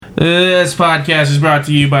This podcast is brought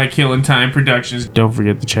to you by Killin' Time Productions. Don't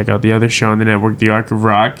forget to check out the other show on the network, The Arc of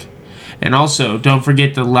Rock. And also, don't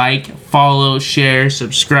forget to like, follow, share,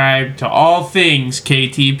 subscribe to all things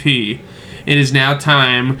KTP. It is now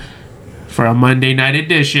time for a Monday night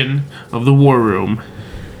edition of The War Room.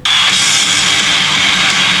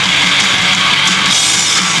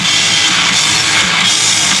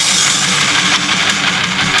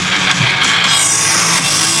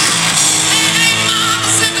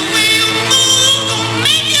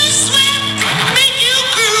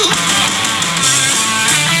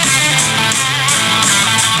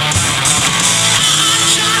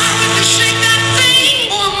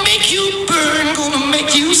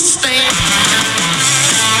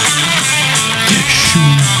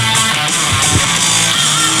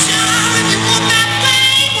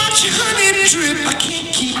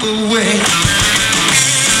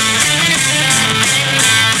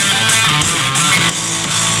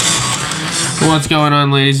 What's going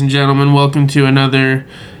on, ladies and gentlemen? Welcome to another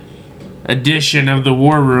edition of The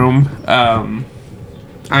War Room. I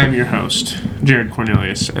am your host, Jared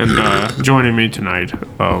Cornelius, and joining me tonight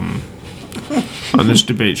on this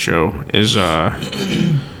debate show is, to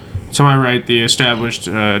my right, the established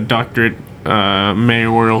doctorate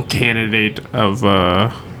mayoral candidate of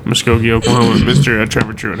Muskogee, Oklahoma, Mr.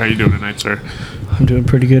 Trevor Truitt. How you doing tonight, sir? I'm doing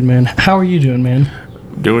pretty good, man. How are you doing, man?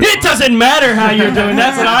 It doesn't matter how you're doing.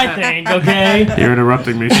 That's what I think. Okay. You're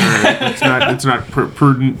interrupting me, sir. It's not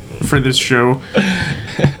prudent for this show.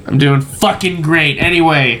 I'm doing fucking great.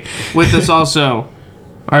 Anyway, with us also,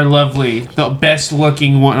 our lovely, the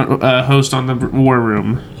best-looking host on the War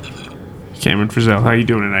Room, Cameron Frizzell. How you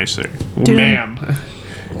doing tonight, sir? Ma'am.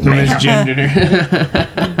 Miss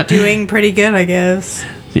Gender. Doing pretty good, I guess.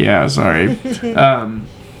 Yeah, sorry. And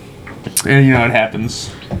you know what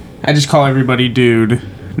happens. I just call everybody dude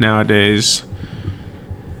nowadays.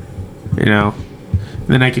 You know.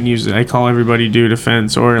 Then I can use it. I call everybody dude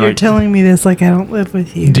offense or You're telling me this like I don't live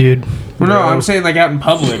with you. Dude. Well, no, I'm saying like out in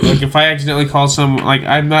public. Like if I accidentally call someone, like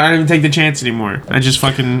I don't even take the chance anymore. I just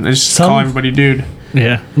call everybody dude.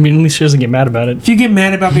 Yeah. I mean, at least she doesn't get mad about it. If you get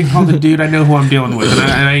mad about being called a dude, I know who I'm dealing with. And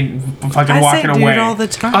I ain't fucking walking I say dude away. all the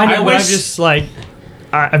time. I know, but I'm just like,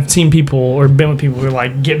 I've seen people or been with people who are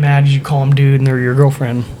like, get mad as you call them dude and they're your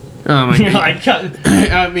girlfriend. Oh my god!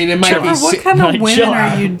 I mean, it might Trevor, be. what kind of women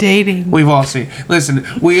are you dating? We've all seen. Listen,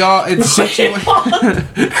 we all. It's we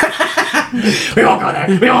all go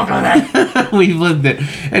there. We all go there. We've lived it.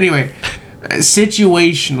 Anyway,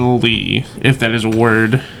 situationally, if that is a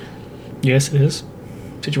word. Yes, it is.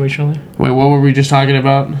 Situationally. Wait, what were we just talking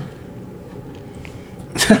about?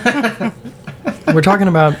 We're talking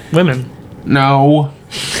about women. No.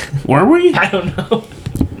 Were we? I don't know. Oh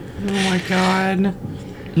my god.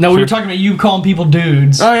 No, we were talking about you calling people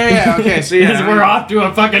dudes. Oh, yeah, okay, so yeah. We're off to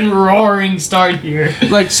a fucking roaring start here.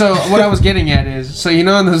 Like, so what I was getting at is, so you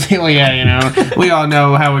know in those, yeah, you know, we all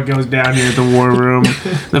know how it goes down here at the War Room.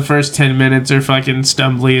 The first 10 minutes are fucking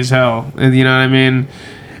stumbly as hell. And you know what I mean?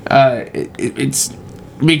 It's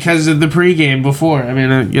because of the pregame before. I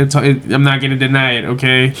mean, I'm not going to deny it,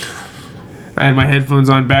 okay? I had my headphones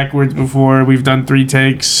on backwards before. We've done 3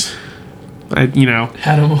 takes. Had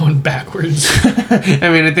them on backwards. I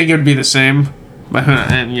mean, I think it would be the same, but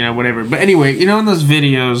whatever. But anyway, in those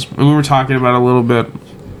videos, and we were talking about a little bit,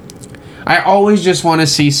 I always just want to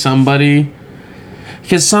see somebody,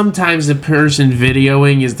 because sometimes the person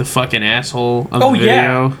videoing is the fucking asshole of the video.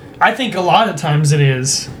 Yeah. I think a lot of times it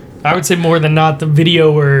is. I would say more than not, the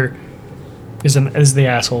videoer is the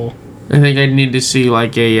asshole. I think I'd need to see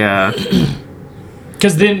like a.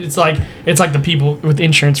 Because then it's like the people with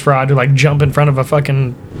insurance fraud who like jump in front of a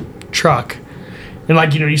fucking truck, and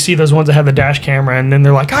like you see those ones that have the dash camera, and then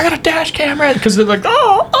they're like, I got a dash camera, because they're like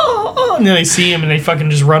oh, and then they see him and they fucking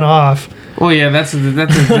just run off. Well, yeah, that's a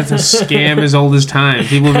scam as old as time.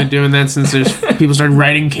 People have been doing that since people started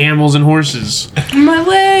riding camels and horses. My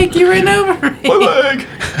leg, you ran over me. My leg.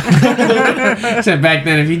 Except back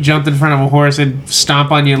then, if you jumped in front of a horse, it'd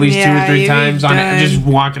stomp on you at least 2 or 3 times on it, just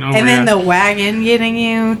walking over. And then the wagon getting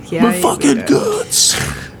you. Yeah, my fucking guts.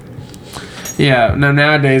 Yeah, no,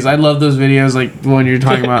 nowadays, I love those videos like the one you're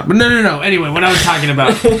talking about. But no. Anyway, what I was talking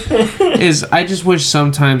about is I just wish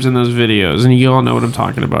sometimes in those videos, and you all know what I'm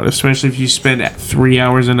talking about, especially if you spend 3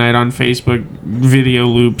 hours a night on Facebook video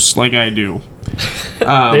loops like I do. They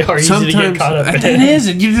are easy to get caught up in. It is.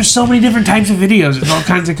 There's so many different types of videos. There's all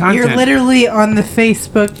kinds of content. You're literally on the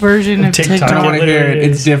Facebook version of TikTok. I don't want to hear it.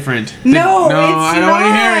 It's different. No, it's I don't want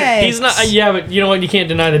to hear it. He's not. Yeah, but you know what? You can't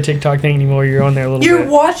deny the TikTok thing anymore. You're on there a little bit. You're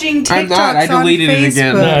watching TikToks I'm not. I deleted on it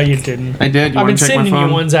again. No, you didn't. I did. I've been sending you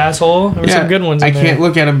ones, asshole. There were some good ones. I can't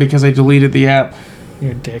look at them because I deleted the app.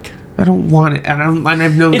 You're a dick. I don't want it. I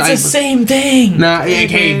have no. It's the same thing. Nah.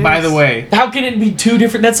 Okay. By the way, how can it be two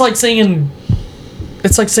different? That's like saying.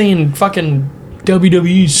 It's like saying fucking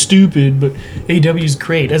WWE's stupid, but AEW's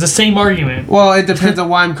great. It's the same argument. well, it depends on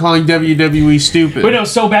why I'm calling WWE stupid. But no,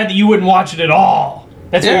 so bad that you wouldn't watch it at all.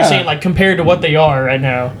 That's what you're saying, like, compared to what they are right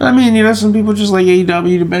now. I mean, some people just like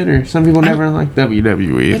AEW better. Some people never like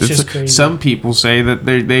WWE. That's just crazy. Some people say that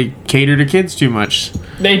they cater to kids too much.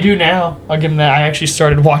 They do now. I'll give them that. I actually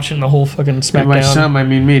started watching the whole fucking SmackDown. And by some, I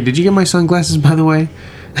mean me. Did you get my sunglasses, by the way?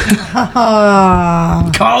 Called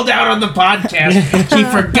out on the podcast. He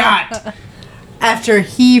forgot. After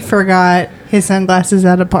he forgot his sunglasses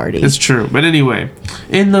at a party. It's true. But anyway,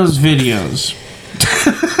 in those videos...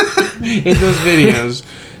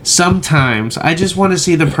 sometimes I just want to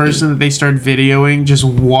see the person that they start videoing just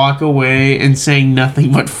walk away and saying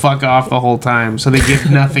nothing but fuck off the whole time, so they give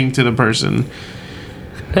nothing to the person.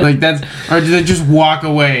 Like that's, or do they just walk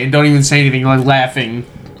away and don't even say anything, like laughing?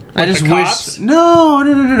 I just wish. No.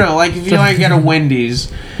 Like if you got a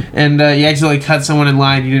Wendy's and you accidentally cut someone in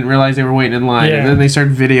line, you didn't realize they were waiting in line, and then they start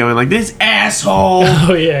videoing like this asshole,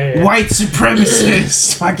 white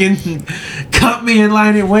supremacist, fucking cut me in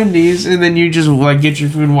line at Wendy's, and then you just like get your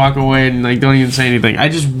food and walk away and like don't even say anything. I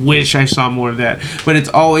just wish I saw more of that, but it's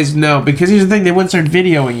always no, because here's the thing: they wouldn't start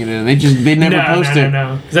videoing it, and they never post it.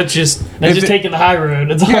 No. That's just taking the high road.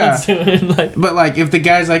 That's all it's doing. Like, but like if the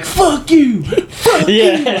guy's like fuck you, fuck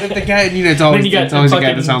you. But if the guy, it's always a guy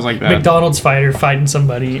that sounds like that. McDonald's fighter fighting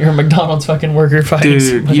somebody, or McDonald's fucking worker fighting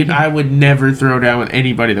somebody. Dude, I would never throw down with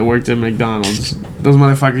anybody that worked at McDonald's. Those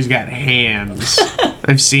motherfuckers got hands.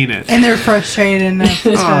 I've seen it. And they're frustrated enough.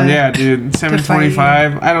 Oh yeah, dude.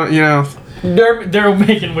 $7.25. I don't. They're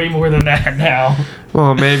making way more than that now.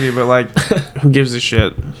 Well, maybe, but like, who gives a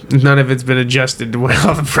shit? None of it's been adjusted to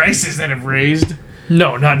all the prices that have raised.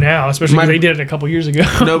 No, not now. Especially because they did it a couple years ago.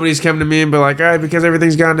 Nobody's come to me and be like, all right, because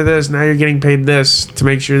everything's gone to this, now you're getting paid this to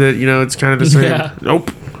make sure that, it's kind of the same. Yeah. Nope.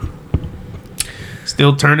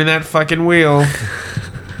 Still turning that fucking wheel.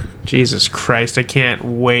 Jesus Christ, I can't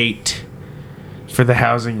wait for the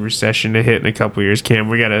housing recession to hit in a couple years, Cam.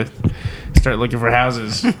 We gotta start looking for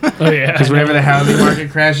houses. Oh, yeah. Because whenever the housing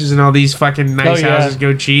market crashes and all these fucking nice houses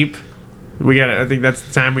go cheap, I think that's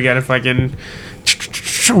the time we gotta fucking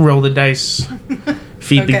roll the dice.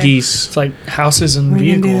 Feed the geese. It's like houses and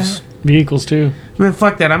vehicles too. Man,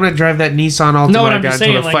 fuck that. I'm gonna drive that Nissan Altima. No, what I'm just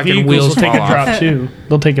saying, the like fucking vehicles wheels will take fall a drop off. too.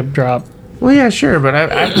 They'll take a drop. Well, yeah, sure, but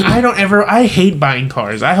I don't ever. I hate buying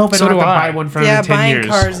cars. I hope I don't have to buy one for another 10 years.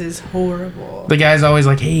 Yeah, buying cars is horrible. The guy's always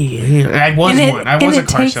like, "Hey, I was one. I was a car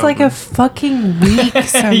salesman." It takes like a fucking week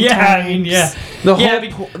sometimes.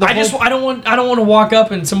 I don't want to walk up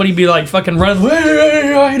and somebody be like fucking run.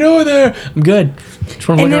 Hey, how you doing there? I'm good.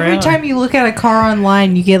 And every time you look at a car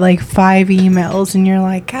online, you get like 5 emails, and you're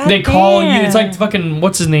like, God they call you. It's like fucking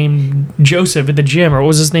what's his name, Joseph at the gym, or what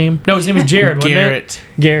was his name? No, his name is Jared. Garrett.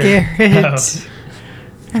 Garrett.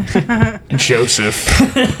 Oh. Joseph.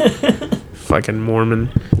 Fucking Mormon.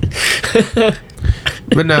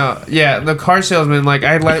 But no, yeah, the car salesman. Like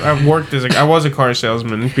I worked I was a car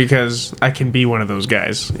salesman because I can be one of those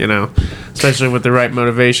guys, especially with the right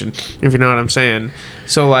motivation, if you know what I'm saying.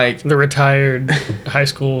 So like the retired high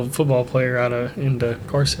school football player into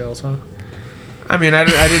car sales, huh? I mean, I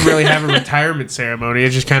didn't really have a retirement ceremony. It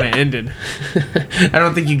just kind of ended. I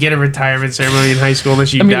don't think you get a retirement ceremony in high school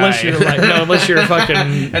unless you die. Unless you're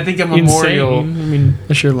fucking. I think a memorial. Insane. I mean,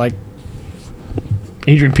 unless you're like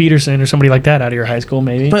Adrian Peterson or somebody like that out of your high school,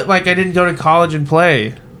 maybe. But like, I didn't go to college and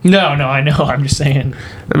play. No, I know. I'm just saying.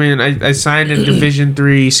 I mean, I signed a Division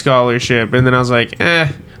III scholarship, and then I was like,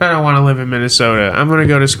 I don't want to live in Minnesota. I'm gonna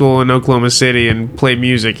go to school in Oklahoma City and play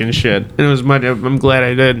music and shit. And it was I'm glad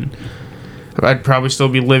I did. I'd probably still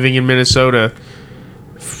be living in Minnesota,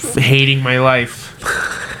 hating my life,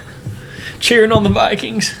 cheering on the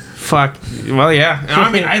Vikings. Fuck. Well, yeah.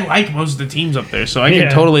 I mean, I like most of the teams up there, so I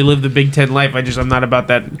can totally live the Big Ten life. I'm not about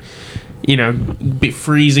that,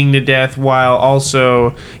 freezing to death while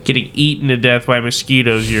also getting eaten to death by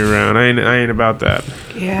mosquitoes year round. I ain't about that.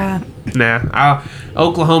 Yeah. Nah.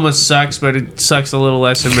 Oklahoma sucks, but it sucks a little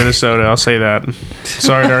less in Minnesota. I'll say that.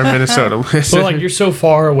 Sorry to our Minnesota listeners. Well, like you're so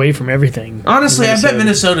far away from everything. Honestly, I bet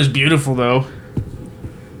Minnesota's beautiful though.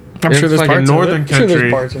 I'm sure there's like parts a northern of it. country. I'm sure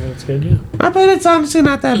there's parts of it that's good, yeah. I bet it's honestly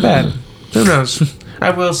not that bad. Who knows? I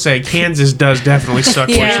will say Kansas does definitely suck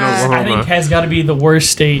worse than Oklahoma. I think has got to be the worst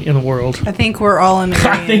state in the world. I think we're all in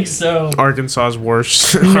agreement. I think so. Arkansas is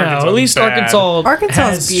worse. No, at least bad. Arkansas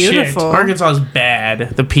is beautiful. Arkansas is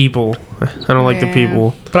bad. The people. I don't like the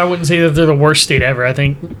people. But I wouldn't say that they're the worst state ever. I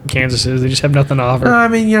think Kansas is. They just have nothing to offer. I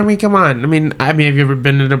mean, come on. I mean, have you ever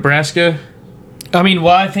been to Nebraska? I mean,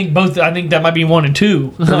 well, I think that might be 1 and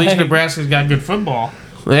 2. At least Nebraska's got good football.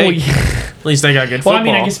 Hey, Well, yeah. at least they got good football. Well, I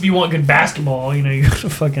mean, I guess if you want good basketball, you gotta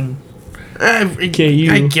fucking KU.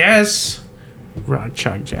 I guess. Rock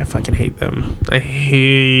Chalk, I fucking hate them. I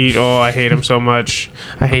hate them so much.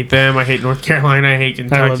 I hate them. I hate North Carolina. I hate I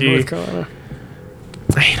love Kentucky. North Carolina.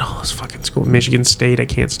 I hate all those fucking schools. Michigan State, I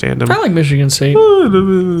can't stand them. I like Michigan State.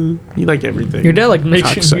 You like everything. Your dad like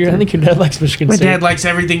Michigan. Cocksucker. I think your dad likes Michigan My State. dad likes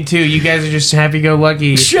everything too. You guys are just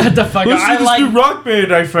happy-go-lucky. Shut the fuck up. Listen to this new rock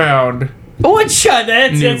band I found. What? Shut.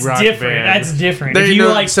 That's New different. rock band. That's different. There's If you no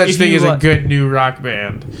like such if thing you as a like- good new rock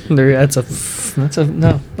band. That's a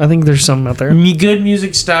no. I think there's some out there. Good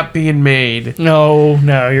music stopped being made. No,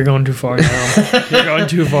 you're going too far now. You're going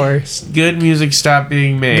too far. Good music stopped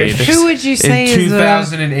being made. Who would you say in is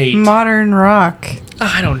 2008. modern rock?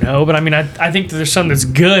 I don't know, but I mean, I think that there's some that's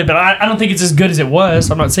good, but I don't think it's as good as it was.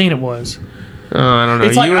 I'm not saying it was. Oh, I don't know.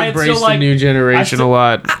 It's like- You I embrace still the like- new generation a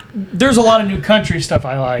lot. There's a lot of new country stuff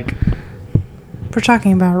I like. We're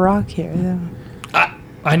talking about rock here, though.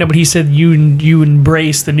 I know, but he said you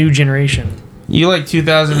embrace the new generation. You like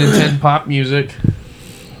 2010 pop music.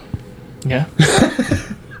 Yeah.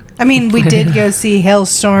 I mean, we did go see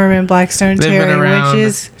Hailstorm and Blackstone They've been Cherry, around which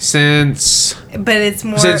is, since but it's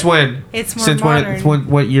more. since when? It's more Since modern.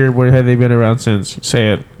 what year? Where have they been around since?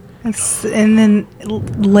 Say it. It's in the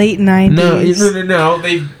late 90s. No.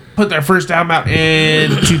 They put their first album out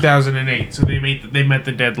in 2008, so they met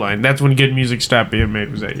the deadline. That's when good music stopped being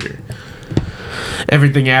made. Was that year?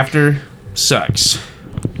 Everything after sucks.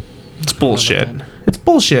 It's bullshit. It's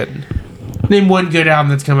bullshit. Name one good album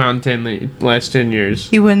that's come out in last 10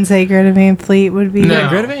 years. You wouldn't say Greta Van Fleet would be. No. Yeah,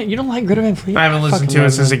 Greta Van. You don't like Greta Van Fleet? I haven't listened fucking to it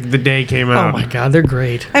love since them. the day came Oh out. my god, they're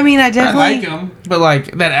great. I mean, I I definitely. like them, but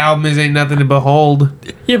like that album ain't nothing to behold.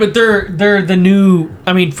 Yeah, but they're the new.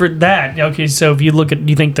 I mean, for that. Okay, so if you look at, do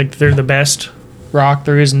you think like they're the best rock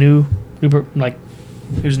there is new? Like,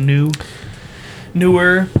 there's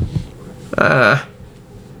newer.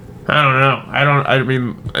 I don't know. I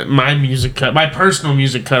mean, my personal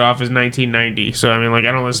music cutoff is 1990. So I mean, like,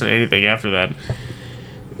 I don't listen to anything after that.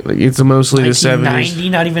 Like, it's mostly the 70s. 1990,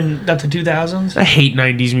 not even up to 2000s. I hate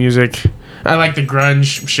 90s music. I like the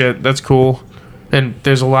grunge shit. That's cool. And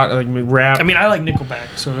there's a lot of like rap. I mean, I like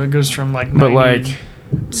Nickelback, so it goes from like but like,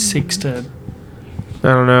 96 to I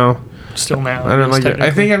don't know. still now. I don't like it.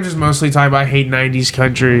 I think I'm just mostly talking about I hate 90s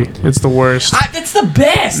country. It's the worst. It's the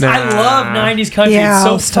best. I Nah. love 90s country. Yeah, it's so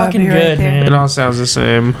I'll stop fucking you right good, there. It man. all sounds the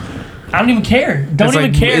same. I don't even care. Don't It's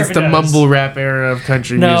even like, care. It's if the it does. mumble rap era of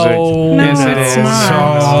country No, music. No, Yes, it it's is.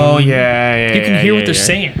 not. Oh yeah. You can yeah, hear what yeah, they're yeah.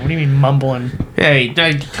 saying. What do you mean mumbling? Hey,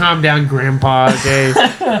 calm down, Grandpa. Okay.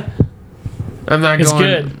 I'm not It's going.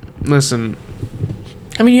 good. Listen,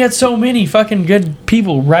 I mean, you had so many fucking good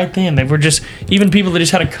people right then. They were just even people that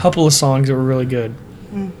just had a couple of songs that were really good.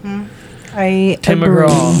 I Tim agree.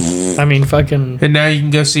 McGraw. I mean, fucking. and now you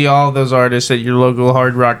can go see all of those artists at your local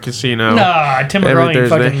Hard Rock casino. Nah, Tim Every McGraw ain't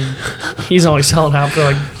Thursday. fucking. He's only selling out for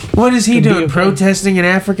like. What is he Could be doing? a- Protesting in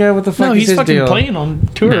Africa? What the fuck No, is he's his fucking deal? playing on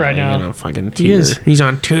tour right He ain't now. on fucking tour. He is. He's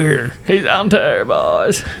on tour. He's on tour,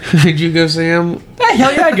 boys. Did you go see him? Hey,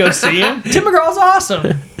 hell yeah, I'd go see him. Tim McGraw's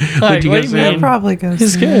awesome. Like, you what go do see you him? mean? Probably go.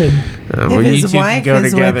 He's see good. Well, his you two can wife go is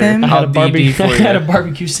with together. him. I had, I'll a barbecue, DD for I had a you.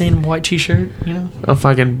 barbecue stain white t-shirt, you know? I'll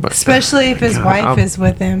fucking. Especially if his God, wife I'll- is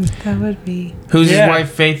with him. That would be. Who's Yeah. his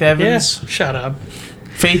wife? Faith Evans. Yeah, shut up.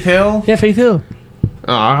 Faith Hill. Yeah, Faith Hill.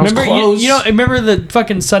 Oh, I was Remember, close. you know, remember the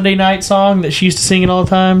fucking Sunday night song that she used to sing it all the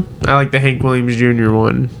time? I like the Hank Williams Jr.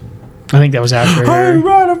 one. I think that was after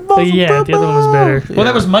her. But yeah, the other one was better. Well, Yeah.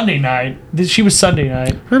 that was Monday night. She was Sunday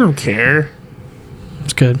night. I don't care.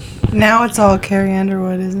 It's good. Now it's all Carrie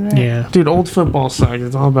Underwood, isn't it? Yeah. Dude, old football sucks.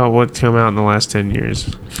 It's all about what's come out in the last 10 years.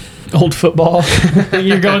 Old football.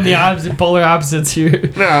 You're going the opposite, polar opposites here.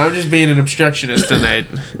 No, I'm just being an obstructionist tonight.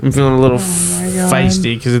 I'm feeling a little my God.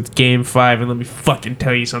 feisty because it's game 5, and let me fucking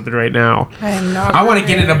tell you something right now. I am not. I want to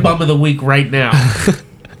get in a bum of the week right now.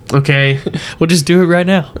 Okay? We'll just do it right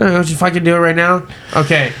now. Don't you fucking do it right now?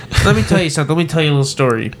 Okay. Let me tell you something. Let me tell you a little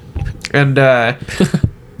story. And,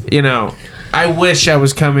 you know, I wish I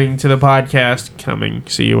was coming to the podcast.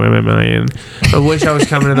 C-U-M-M-I-N. I wish I was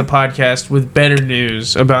coming to the podcast with better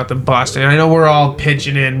news about the Boston. I know we're all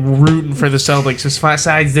pitching in, rooting for the Celtics,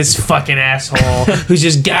 besides this fucking asshole who's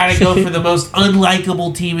just got to go for the most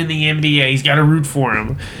unlikable team in the NBA. He's got to root for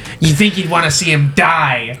him. You think you'd want to see him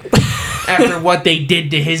die after what they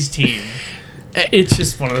did to his team. It's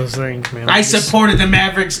just one of those things, man. I supported the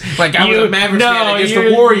Mavericks like I was a Mavericks fan against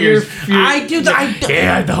the Warriors.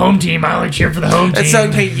 Yeah, the home team. I only cheer for the home team. It's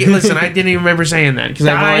okay. Listen, I didn't even remember saying that because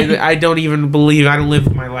I don't even believe I don't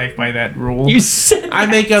live my life by that rule. You said I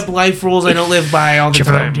make up life rules I don't live by all the cheer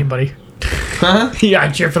for the home time. team, buddy. Huh? Yeah, I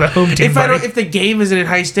cheer for the home team. If the game isn't in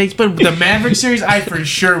high stakes, but the Mavericks series, I for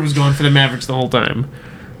sure was going for the Mavericks the whole time,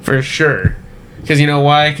 for sure. Because you know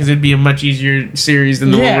why? Because it'd be a much easier series than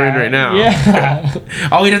the one we're in right now. Yeah.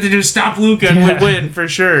 All we'd have to do is stop Luka and we'd win for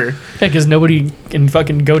sure. Yeah, because nobody can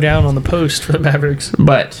fucking go down on the post for the Mavericks.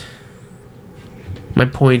 But my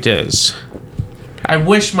point is, I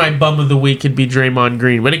wish my bum of the week could be Draymond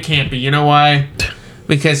Green, but it can't be. You know why?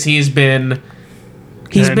 Because he's been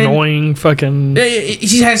annoying fucking.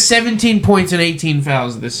 He has 17 points and 18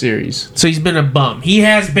 fouls this series. So he's been a bum. He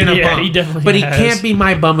has been a bum. He definitely but has. he can't be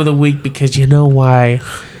my bum of the week because you know why?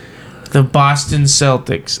 The Boston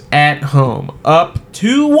Celtics at home, up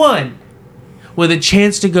 2-1, with a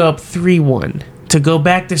chance to go up 3-1. To go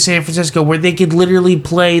back to San Francisco where they could literally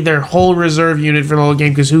play their whole reserve unit for the whole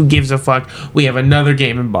game because who gives a fuck? We have another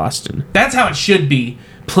game in Boston. That's how it should be.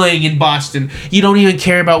 Playing in Boston, you don't even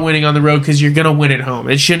care about winning on the road because you're gonna win at home.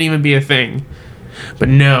 It shouldn't even be a thing. But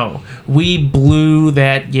no, we blew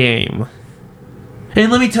that game.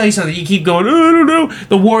 And let me tell you something. You keep going, oh, I don't know.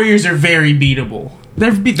 The Warriors are very beatable.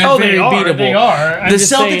 They're very beatable. They are. The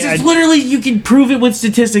Celtics, it's literally, you can prove it with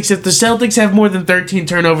statistics. If the Celtics have more than 13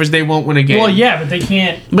 turnovers, they won't win a game. Well, yeah, but they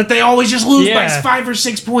can't. But they always just lose by Yeah. 5 or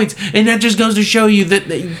 6 points. And that just goes to show you that...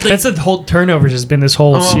 That's the whole turnovers has been this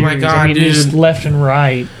whole series. Oh my God, I mean, dude. just left and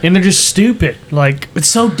right. And they're just stupid. Like, It's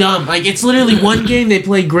so dumb. Like, it's literally one game they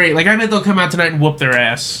play great. Like, I bet they'll come out tonight and whoop their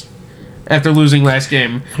ass after losing last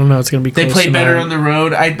game. I don't know, it's going to be close They played better on the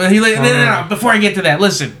road. No. Before I get to that,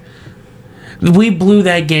 listen. We blew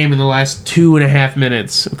that game in the last 2.5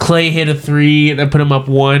 minutes. Clay hit a 3 that put him up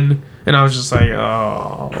 1, and I was just like,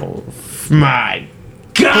 oh my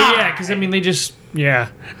God. Yeah, because, I mean, they just, yeah.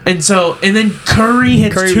 And then Curry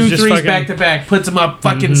hits Curry was 2 just threes fucking- back to back, puts him up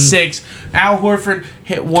fucking 6. Al Horford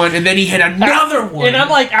hit 1, and then he hit another one. And I'm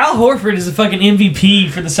like, Al Horford is a fucking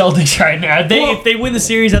MVP for the Celtics right now. If they win the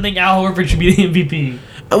series, I think Al Horford should be the MVP.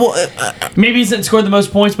 Maybe he hasn't scored the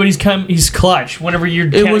most points, but he's clutch whenever you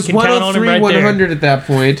it was can count on him 103, right 100 at that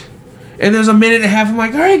point. And there's a minute and a half. I'm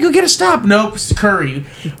like, all right, go get a stop. Nope, it's Curry.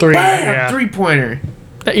 Three, Bam, yeah. 3-pointer.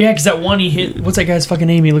 Yeah, because that one he hit. What's that guy's fucking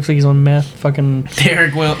name? He looks like he's on meth. Fucking.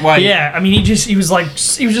 Derek White. Yeah, I mean, he was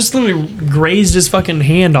just literally grazed his fucking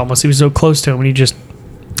hand almost. He was so close to him, and he just.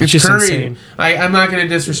 It's just Curry. insane. I'm not going to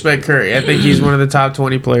disrespect Curry. I think he's one of the top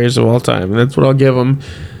 20 players of all time, and that's what I'll give him.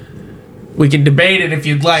 We can debate it if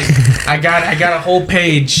you'd like. I got a whole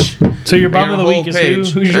page. So your bum of the week is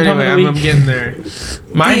who? Who's your bum of the week? I'm getting there.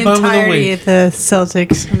 My the bum of the entirety week. of the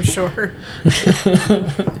Celtics, I'm sure.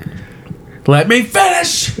 Let me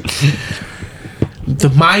finish.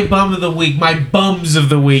 My bum of the week, my bums of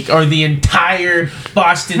the week are the entire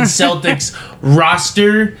Boston Celtics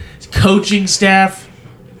roster, coaching staff.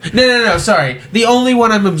 No, sorry. The only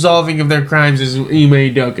one I'm absolving of their crimes is Ime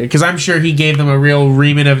Udoka, because I'm sure he gave them a real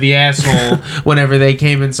reaming of the asshole whenever they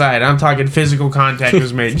came inside. I'm talking physical contact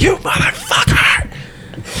was made. You motherfucker!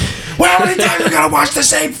 Well, how many times are we gonna watch the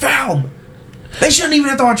same film? They shouldn't even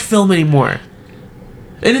have to watch film anymore.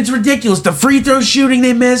 And it's ridiculous. The free throw shooting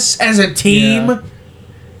they miss as a team.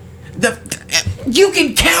 Yeah. You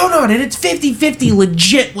can count on it. It's 50-50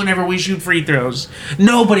 legit whenever we shoot free throws.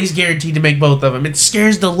 Nobody's guaranteed to make both of them. It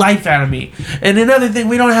scares the life out of me. And another thing,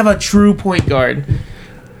 we don't have a true point guard.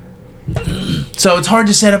 So it's hard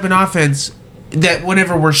to set up an offense that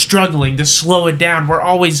whenever we're struggling to slow it down, we're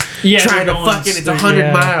always trying to fucking, it's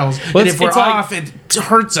 100 miles. Well, and if we're it's like- off, it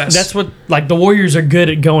hurts us. That's what, like, the Warriors are good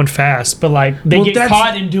at going fast, but, like, they get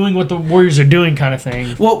caught in doing what the Warriors are doing kind of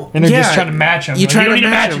thing. Well, and they're yeah, just trying to match them. You Like, try you don't to need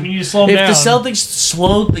match them. them. You need to slow them down. If the Celtics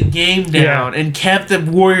slowed the game down Yeah. and kept the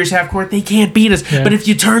Warriors half court, they can't beat us. Yeah. But if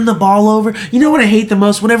you turn the ball over, you know what I hate the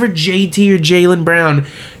most? Whenever JT or Jaylen Brown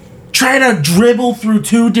try to dribble through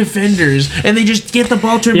 2 defenders and they just get the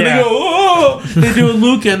ball to him and Yeah. they go, oh! They do a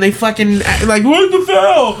Luka and they fucking like, where's the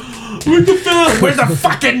foul? Where's the foul? Where's the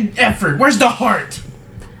fucking effort? Where's the heart?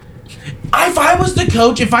 If I was the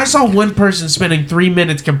coach, if I saw one person spending 3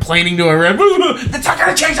 minutes complaining to a ref, that's not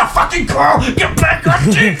gonna change the fucking call. Get back on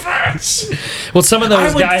defense. Well, some of those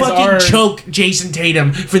I would guys fucking are. choke Jason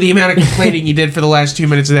Tatum for the amount of complaining he did for the last 2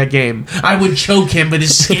 minutes of that game. I would choke him with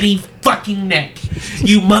his skinny fucking neck.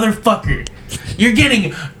 You motherfucker. You're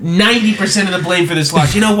getting 90% of the blame for this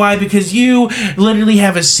loss. You know why? Because you literally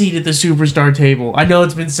have a seat at the superstar table. I know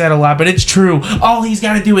it's been said a lot, but it's true. All he's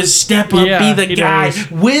got to do is step up, be the guy,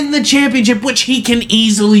 win the championship, which he can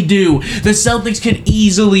easily do. The Celtics could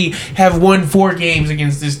easily have won 4 games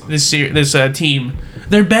against this team.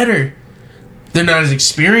 They're better. They're not as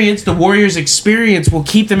experienced. The Warriors' experience will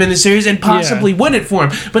keep them in the series and possibly win it for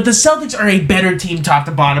them. But the Celtics are a better team top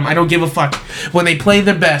to bottom. I don't give a fuck. When they play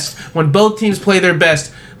their best, when both teams play their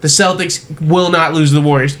best, the Celtics will not lose the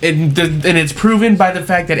Warriors. And it's proven by the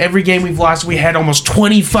fact that every game we've lost, we had almost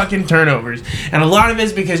 20 fucking turnovers. And a lot of it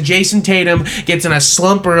is because Jason Tatum gets in a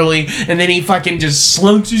slump early, and then he fucking just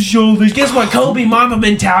slumps his shoulders. Guess what? Kobe Mamba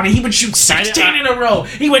mentality. He would shoot 16 in a row.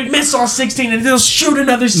 He would miss all 16, and he'll shoot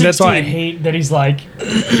another 16. That's why I hate that he's like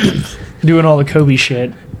doing all the Kobe shit.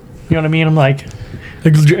 You know what I mean? I'm like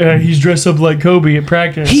he's dressed up like Kobe at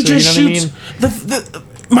practice. He just you know shoots the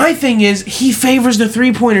my thing is, he favors the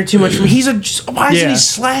three-pointer too much. Why doesn't he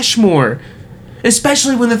slash more?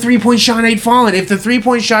 Especially when the three-point shot ain't falling. If the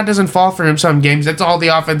three-point shot doesn't fall for him some games, that's all the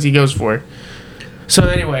offense he goes for. So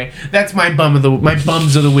anyway, that's my bums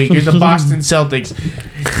of the week. You're the Boston Celtics.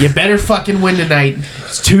 You better fucking win tonight.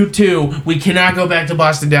 It's 2-2. We cannot go back to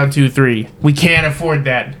Boston down 2-3. We can't afford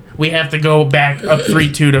that. We have to go back up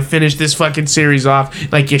 3-2 to finish this fucking series off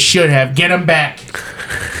like you should have. Get them back.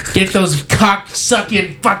 Get those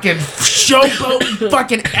cock-sucking fucking showboating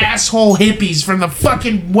fucking asshole hippies from the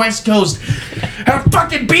fucking West Coast. How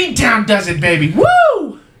fucking Beantown does it, baby. Woo!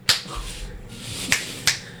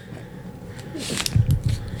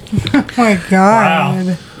 Oh my god.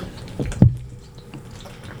 Wow.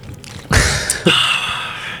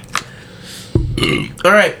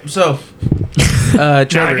 All right, so Trevor,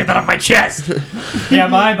 get that off my chest. Yeah,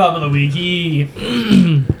 my bum of the week.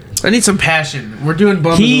 I need some passion. We're doing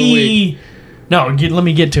bum of the week. No, let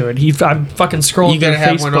me get to it. I'm fucking scrolling. You gotta through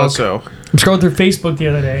have Facebook. one also. I'm scrolling through Facebook the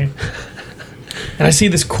other day, and I see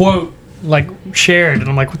this quote like shared, and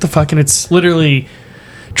I'm like, what the fuck? And it's literally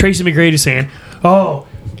Tracy McGrady saying, "Oh,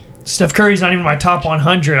 Steph Curry's not even my top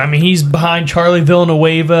 100. I mean, he's behind Charlie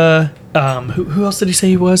Villanueva. Who else did he say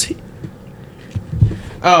he was?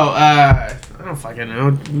 I don't fucking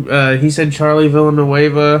know. He said Charlie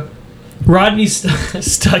Villanueva, Rodney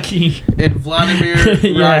Stuckey, and Vladimir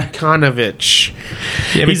Radkonovich.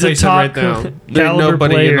 Yeah, he's a top There's caliber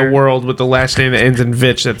nobody player in the world with the last name that ends in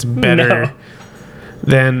Vich that's better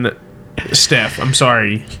than Steph. I'm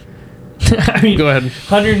sorry. I mean, Go ahead.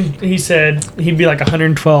 100. He said he'd be like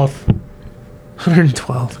 112th.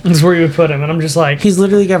 112. That's where you would put him, and I'm just like, He's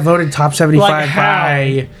literally got voted top 75 Like how?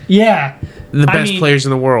 by yeah, the best players in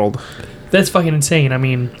the world. that's fucking insane. I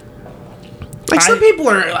mean, Some people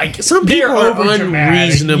are over-dramatic.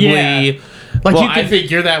 unreasonably. Yeah. Like Well, you can, I think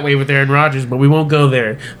you're that way with Aaron Rodgers, but we won't go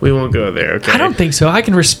there. Okay. I don't think so. I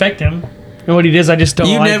can respect him and what he does. I just don't.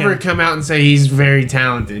 You like never him. come out and say he's very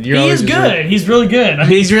talented. You're He always is just good. He's really good. I mean,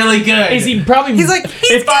 He's really good. is he probably? He's like,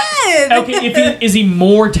 he's good. Okay, is he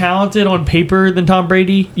more talented on paper than Tom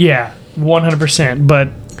Brady? Yeah, 100%. But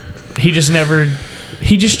he just never.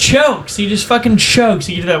 He just chokes. He just fucking chokes.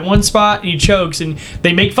 He gets to that one spot and he chokes, and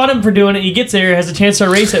they make fun of him for doing it. He gets there, has a chance to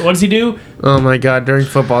erase it. What does he do? Oh my God! During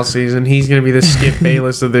football season, he's gonna be the Skip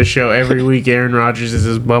Bayless of this show. Every week, Aaron Rodgers is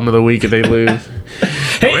his bum of the week if they lose.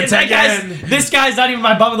 Hey, this guy's not even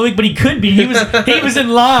my bum of the week, but he could be. He was in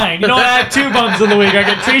line. You know, I have 2 bums of the week. I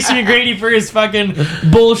got Tracy McGrady for his fucking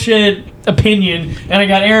bullshit opinion, and I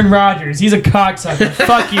got Aaron Rodgers. He's a cocksucker.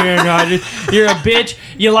 Fuck you, Aaron Rodgers. You're a bitch.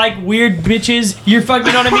 You like weird bitches. You're fucking.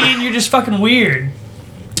 You know what I mean? You're just fucking weird.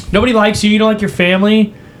 Nobody likes you. You don't like your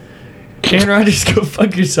family. Aaron Rodgers, go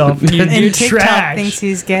fuck yourself. You're And TikTok trash. thinks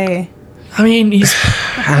he's gay. I mean, he's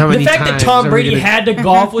How the many fact that times Tom are we Brady gonna- had to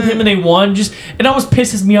golf with him and they won it almost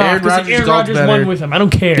pisses me off Aaron because Rodgers Aaron golfed Rodgers better. won with him. I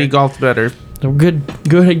don't care. He golfed better. Good.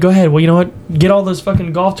 Go ahead. Well, you know what? Get all those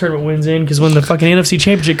fucking golf tournament wins in because when the fucking NFC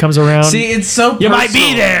Championship comes around, See, it's so you personal. might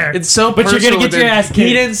be there. It's so But you're personal gonna get with your him. ass kicked.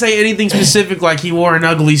 He didn't say anything specific like he wore an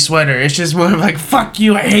ugly sweater. It's just more like, fuck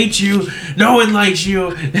you, I hate you, no one likes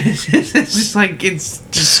you. It's just like, it's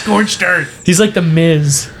just scorched earth. he's like the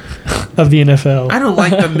Miz of the NFL. I don't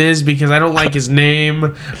like The Miz because I don't like his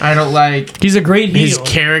name. I don't like He's a great heel, his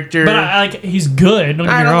character. but I like he's good. Don't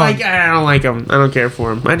get I me don't wrong. I don't like him. I don't care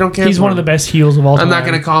for him. I don't care He's for one him. of the best heels of all time. I'm not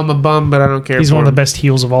going to call him a bum, but I don't care He's for one of him. the best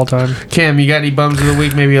heels of all time. Cam, you got any bums of the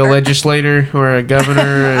week? Maybe a legislator or a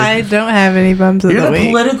governor? I don't have any bums of You're the the week.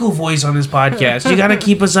 political voice on this podcast. You got to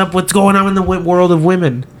keep us up what's going on in the world of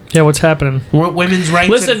women. Yeah, what's happening? Women's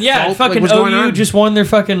rights. Listen, at yeah, fault? fucking what's going OU on? just won their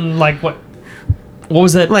fucking like what What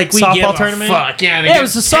was that? Like, we softball give tournament? a fuck. Yeah, Yeah, it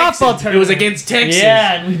was a softball tournament. It was against Texas.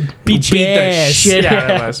 Yeah, and we beat Beat the shit out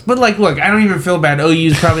of us. But, like, look, I don't even feel bad. OU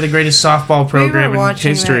is probably the greatest softball We program were in watching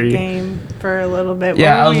history. that game for a little bit.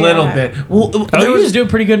 Yeah, Where a were we little at? bit. Well, Oh, he was doing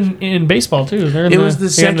pretty good in baseball too. They're in it was the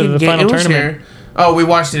they're into second the game. final It was tournament. here. Oh, we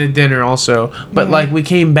watched it at dinner also. But like we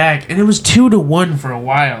came back and it was 2-1 for a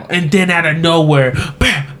while, and then out of nowhere,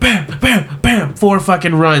 bam, bam, bam, bam, 4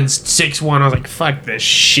 fucking runs, 6-1. I was like, fuck this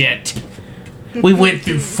shit. We went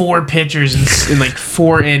through 4 pitchers in like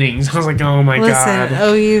 4 innings. I was like, oh my Listen, god.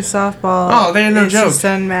 OU softball. Oh, they're no is joke. just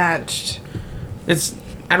unmatched. It's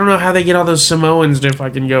I don't know how they get all those Samoans to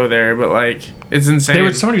fucking go there, but like it's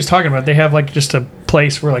insane. Somebody was talking about they have like just a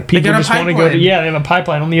place where like people got a just want to go to. pipeline. Yeah, they have a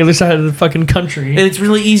pipeline on the other side of the fucking country. And it's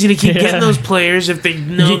really easy to keep Yeah. getting those players if they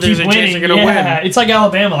know You there's keep a chance they're gonna yeah. win. It's like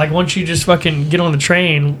Alabama. Like once you just fucking get on the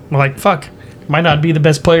train, like fuck, might not be the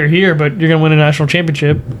best player here, but you're gonna win a national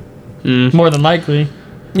championship more than likely.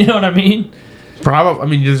 You know what I mean? Probably. I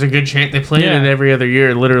mean, there's a good chance they play Yeah. it every other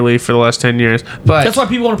year, literally for the last 10 years. But That's why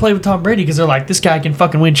people want to play with Tom Brady because they're like, this guy can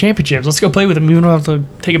fucking win championships. Let's go play with him. We don't have to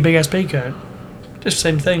take a big ass pay cut. Just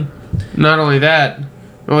same thing. not only that,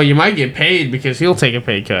 well, you might get paid because he'll take a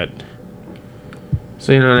pay cut.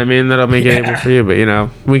 So you know what I mean? That'll make it able for you. But you know,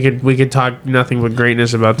 we could talk nothing but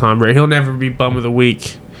greatness about Tom Brady. He'll never be bum of the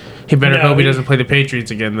week. He better No, hope he he- doesn't play the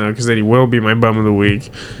Patriots again though, because then he will be my bum of the week.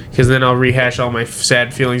 Because then I'll rehash all my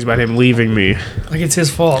sad feelings about him leaving me. Like it's his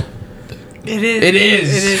fault. It is. It is.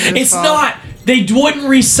 It is his It's fault. not. They wouldn't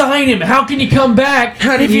re-sign him. How can you come back?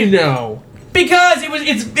 How did if you know? Because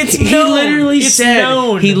it's He known. literally It's said.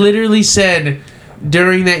 known. He literally said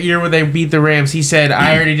during that year where they beat the Rams. He said,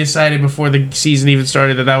 "I already decided before the season even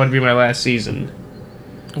started that would be my last season."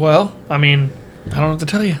 Well, I mean, I don't know what to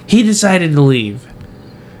tell you. He decided to leave.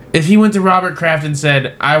 If he went to Robert Kraft and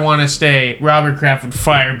said, "I want to stay," Robert Kraft would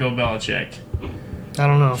fire Bill Belichick. I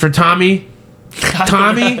don't know. For Tommy,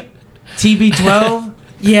 TB12,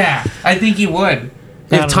 yeah, I think he would.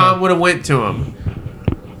 I If don't Tom know. would have went to him.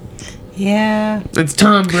 Yeah. It's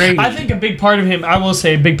Tom Brady. I think a big part of him, I will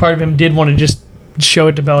say, a big part of him did want to just show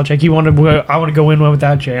it to Belichick. He wanted, I want to go win one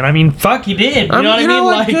without you. And I mean, fuck, he did. You know what I mean?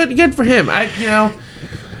 what? Like, Good for him.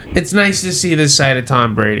 It's nice to see this side of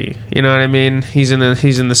Tom Brady. You know what I mean? He's in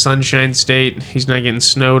the Sunshine State. He's not getting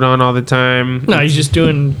snowed on all the time. no, he's just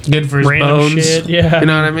doing Good for his random bones. shit. Yeah. You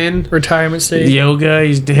know what I mean? retirement stage. Yoga.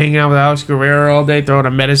 He's hanging out with Alex Guerrero all day, throwing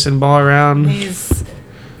a medicine ball around. He's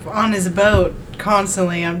on his boat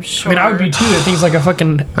constantly, I'm I sure. mean, I would be too. I think it's like a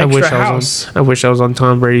fucking extra I house. wish I was on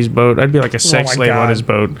Tom Brady's boat. I'd be like a sex my slave on God. his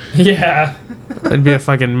boat. Yeah. I'd be a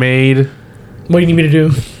fucking maid. What do you need me to do?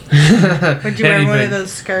 Would you wear one anything. of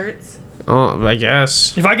those skirts? Oh, I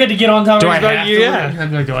guess. If I get to get on Tom Do I Brady's have boat, to? yeah. I'd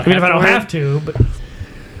be like, do I mean, if I don't wear it? have to, but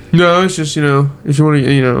No, it's just, if you want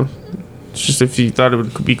to, it's just if you thought it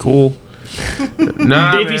would be cool.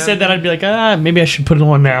 Nah, if he man. said that, I'd be like, maybe I should put it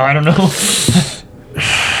on now. I don't know.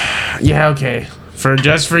 Yeah, okay.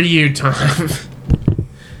 Just for you, Tom.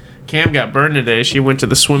 Cam got burned today. She went to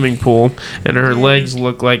the swimming pool, and her legs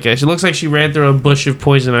look like she looks like she ran through a bush of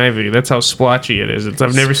poison ivy. That's how splotchy it is.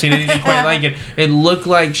 I've never seen anything quite like it. It looked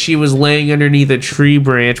like she was laying underneath a tree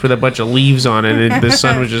branch with a bunch of leaves on it, and the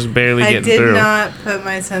sun was just barely I getting did through. not put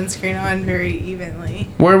my sunscreen on very evenly.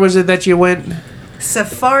 Where was it that you went?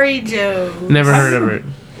 Safari Joe. Never heard of it.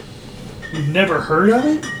 You've never heard of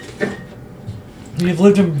it? You've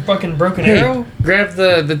lived in fucking Broken Hey, Arrow? grab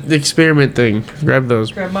the experiment thing. Grab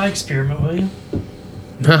those. Grab my experiment, will you?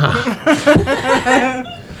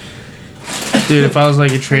 Dude, if I was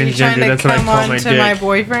like a Are you trying transgender, to that's what I come call on my to my dick.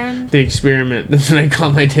 boyfriend? The experiment. That's what I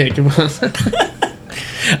call my dick.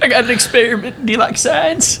 I got an experiment. Do you like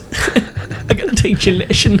science? I gotta teach you a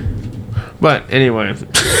lesson. But anyway.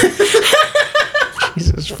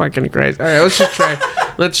 Jesus fucking Christ. Alright,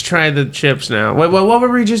 let's try the chips now. Wait, what were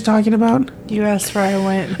we just talking about? You asked where I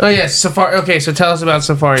went. Oh yes, Safari. Okay, so tell us about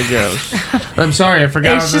Safari Joe's. I'm sorry, I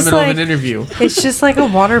forgot I It's was in the just middle of like- an interview. It's just like a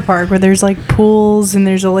water park where there's like pools and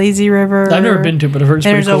there's a lazy river. I've never been to it, but I've heard it's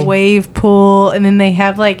And pretty there's cool. a wave pool, and then they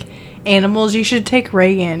have like animals. You should take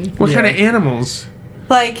Reagan. What Yeah. kind of animals?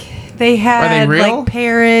 Like they had real? like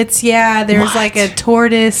parrots. Yeah, there was What? like a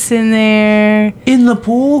tortoise in there. In the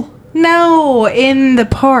pool? No, in the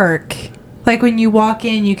park. Like when you walk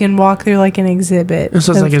in, you can walk through like an exhibit.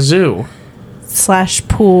 So it's like a zoo. slash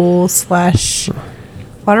pool slash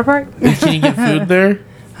water park. Can you get food there?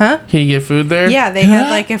 Huh? Can you get food there? Yeah, they had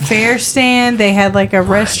like a fair stand. They had like a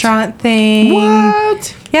restaurant thing.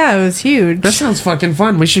 What? Yeah, it was huge. That sounds fucking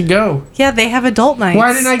fun. We should go. Yeah, they have adult nights.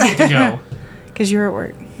 Why didn't I get to go? Because you were at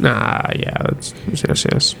work. Nah, yeah, that's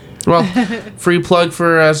yes. Well, free plug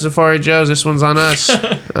for Safari Joe's. This one's on us.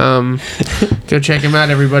 Go check him out,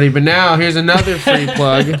 everybody. But now, here's another free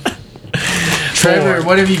plug. Trevor,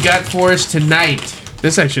 what have you got for us tonight?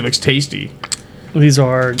 This actually looks tasty. These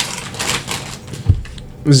are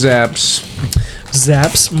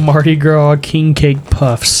Zapp's Mardi Gras King Cake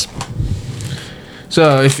Puffs.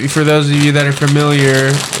 So, if for those of you that are familiar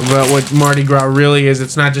about what Mardi Gras really is,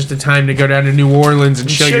 it's not just a time to go down to New Orleans and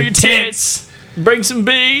show your tits. Bring some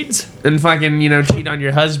beads. And fucking, cheat on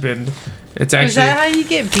your husband. It's actually... Is that how you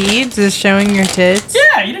get beads? Is showing your tits?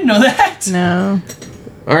 Yeah, you didn't know that. No.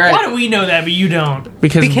 All right. Why do we know that, but you don't?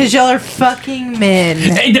 Because y'all are fucking men.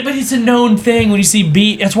 Hey, but it's a known thing when you see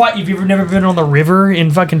beads. That's why if you've never been on the river in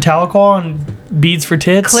fucking Tahlequah and beads for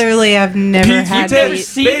tits. Clearly, I've never had beads.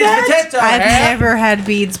 See that? I've never had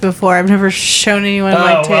beads before. I've never shown anyone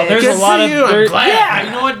my tits. Well, there's Good a lot for of you, I'm glad. Yeah,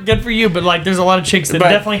 you know what? Good for you. But like, there's a lot of chicks that But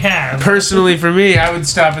definitely have. Personally, for me, I would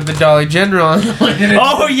stop at the Dollar General.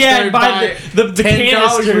 Oh yeah, and buy the $10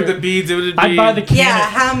 canister. worth of beads. It would be. I'd buy the canister. Yeah,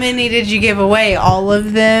 how many did you give away? All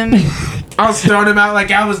of them? I was throwing them out like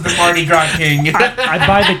I was the Mardi Gras king. I'd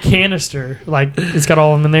buy the canister. Like it's got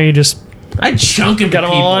all of them in there. You just I chunk them to got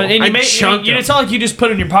them people. all on, and I chunk them. it's not like you just put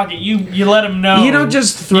it in your pocket. You let them know. You don't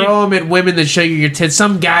just throw them at women that show you your tits.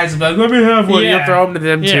 Some guys will be like, let me have one. Yeah. You'll throw them to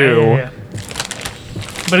them Yeah, too. yeah.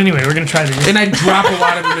 But anyway, we're gonna try these. And I drop a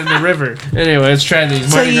lot of them in the river. Anyway, let's try these.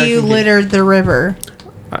 So Mardi Gras you king. littered the river.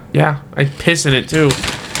 Yeah, I piss in it too.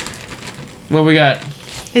 What we got?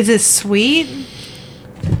 Is it sweet?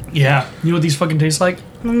 Yeah. You know what these fucking taste like?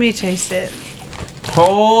 Let me taste it.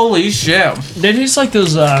 Holy shit. They taste like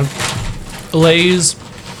those Lay's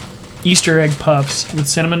Easter egg puffs with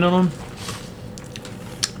cinnamon on them.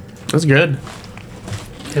 That's good.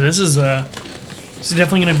 Yeah, this is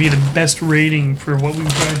definitely gonna be the best rating for what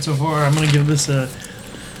we've tried so far. I'm gonna give this a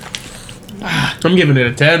I'm giving it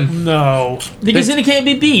a 10. no because then it can't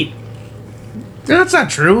be beat. That's not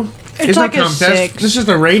true. It's like a 6. This is just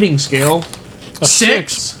a rating scale. A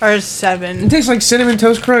 6? Or It 7. tastes like Cinnamon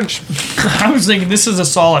Toast Crunch. I was thinking this is a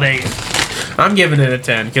solid 8. I'm giving it a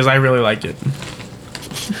 10 because I really liked it.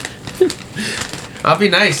 I'll be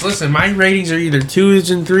nice. Listen, my ratings are either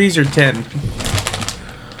 2s and 3s or 10.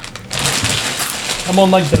 I'm on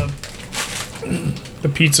like the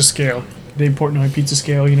pizza scale, Dave Portnoy pizza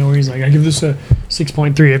scale. You know where he's like, I give this a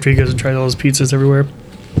 6.3 after he goes and tries all his pizzas everywhere. You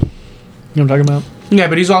know what I'm talking about? Yeah,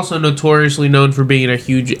 but he's also notoriously known for being a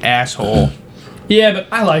huge asshole. Yeah, but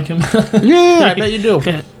I like him. Yeah, I bet you do.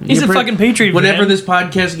 He's You're a fucking patriot. Whenever man. this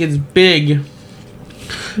podcast gets big,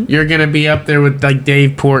 you're gonna be up there with like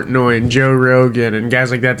Dave Portnoy and Joe Rogan and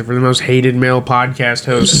guys like that for the most hated male podcast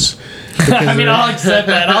hosts. I mean, I'll accept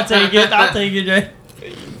that. I'll take it. I'll take it, Jay.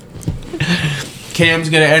 Cam's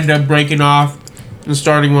gonna end up breaking off and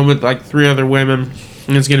starting one with like 3 other women,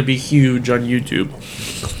 and it's gonna be huge on YouTube.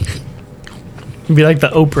 Be like the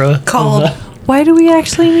Oprah. Called, why do we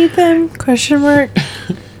actually need them? Question mark.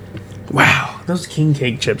 Wow, those king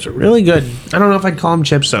cake chips are really good. I don't know if I'd call them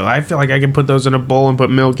chips though. I feel like I can put those in a bowl and put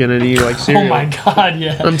milk in it and eat it like cereal. Oh my god,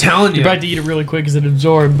 yeah. I'm telling you. You're about to eat it really quick because it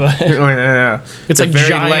absorbed, but Oh, yeah. it's They're like very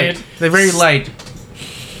giant. light. They're very light.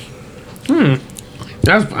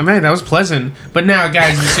 That was pleasant. But now,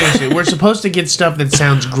 guys, seriously, we're supposed to get stuff that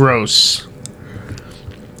sounds gross.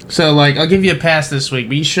 So, like, I'll give you a pass this week,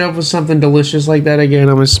 but you show up with something delicious like that again,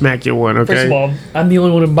 I'm gonna smack you one, okay? First of all, I'm the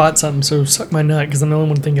only one who bought something, so suck my nut because I'm the only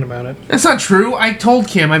one thinking about it. That's not true. I told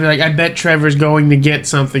Kim, I'd be like, I bet Trevor's going to get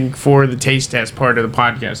something for the taste test part of the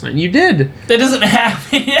podcast. And you did. That doesn't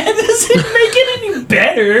happen. That doesn't make it any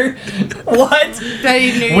better. What? That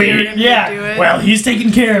you knew you were Weird. gonna do Yeah. it. Well, he's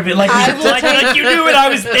taking care of it. Like you knew what I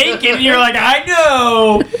was thinking. And you're like, I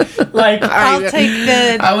know. Like I'll take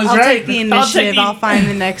the. I was I'll right. take the I'll take initiative. the- I'll find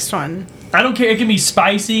the next one. I don't care. It can be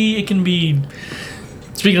spicy. It can be.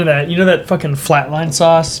 Speaking of that, you know that fucking flatline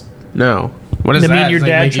sauce No. What is that that? me and your Does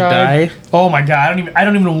it dad make you tried? die? Oh my god! I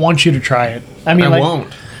don't even want you to try it. I mean, I like,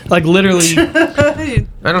 won't. like literally.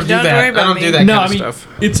 I don't do Don't that. worry I about don't me. do that No, kind I of mean stuff.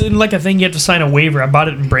 it's in like a thing you have to sign a waiver. I bought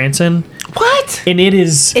it in Branson, What? and it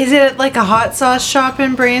is. Is it like a hot sauce shop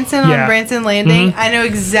in Branson Yeah. on Branson Landing? I know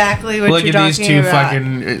exactly what Look you're at these talking two about.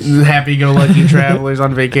 fucking happy-go-lucky travelers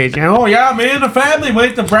on vacation. Oh yeah, man, the family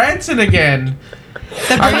went to Branson again.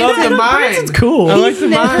 The I love the Branson- mine. Branson's cool. I like He's the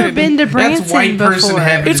never mine. been to That's Branson white person before.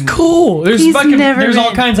 heaven. It's cool. There's He's fucking. never There's all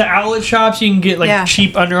been. kinds of outlet shops. You can get like Yeah.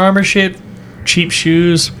 cheap Under Armour shit, cheap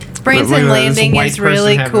shoes. Look Branson at that, this Landing white is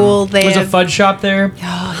really person cool. They There's a have fudge shop there.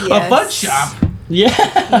 oh, A yes. fudge shop.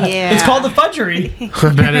 Yeah. Yeah. It's called the Fudgery.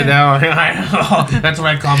 I bet it out. I know. That's what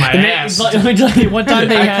I call my ass. One time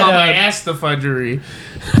they I had call my ass the fudgery.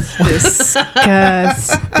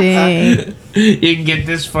 Disgusting. You can get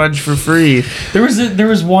this fudge for free. there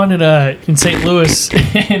was one in St. Louis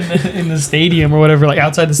in the stadium or whatever, like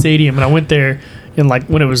outside the stadium, and I went there in like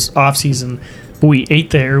when it was off season. We ate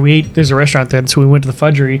there. There's a restaurant there, so we went to the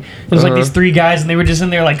Fudgery. It was like these 3 guys, and they were just in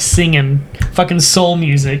there like singing fucking soul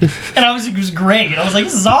music, and it was great. I was like,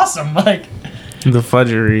 this is awesome. Like The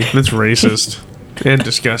fudgery. That's racist and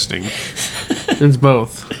disgusting. It's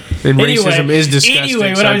both. And racism is disgusting,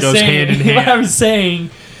 Anyway, so it goes hand in hand. What I was saying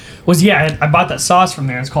was, yeah, I bought that sauce from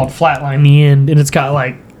there. It's called Flatline the End, and it's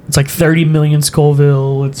like 30 million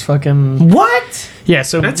Scoville. It's fucking What? yeah.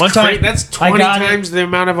 So That's one time that's I 20 got times the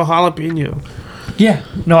amount of a jalapeno. Yeah,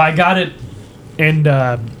 no, I got it, and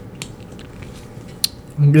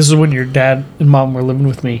this is when your dad and mom were living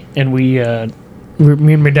with me, and me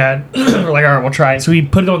and my dad were like, all right, we'll try it. So he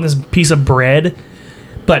put it on this piece of bread,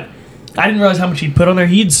 but I didn't realize how much he'd put on there.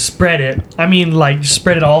 He'd spread it. I mean, like,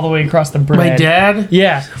 spread it all the way across the bread. My dad?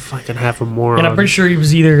 Yeah. Fucking half a moron. And I'm pretty sure he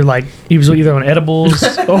was either on edibles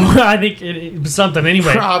or I think it was something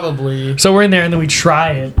anyway. Probably. So we're in there and then we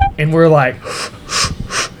try it and we're like,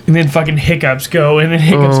 and then fucking hiccups go and then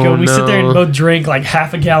hiccups go. And we sit there and both drink like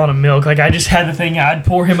half a gallon of milk. Like I just had the thing, I'd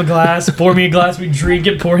pour him a glass, pour me a glass, we'd drink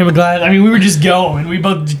it, pour him a glass. I mean, we were just going. We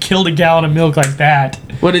both killed a gallon of milk like that.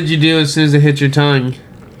 What did you do as soon as it hit your tongue?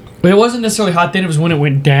 But it wasn't necessarily hot then, it was when it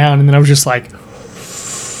went down and then I was just like...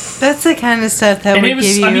 That's the kind of stuff that And would it was,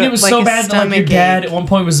 give you I mean, it was like so a bad that like, your stomach dad ache. at one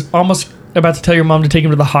point was almost about to tell your mom to take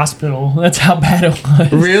him to the hospital. That's how bad it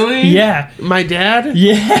was. Really? Yeah. My dad?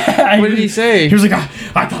 Yeah. What did he say? He was like, I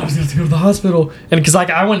thought I was going to go to the hospital. And because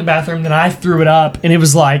like I went in the bathroom, then I threw it up. And it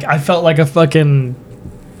was like, I felt like a fucking...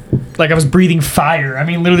 Like I was breathing fire. I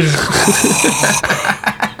mean, literally just...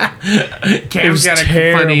 Cam's got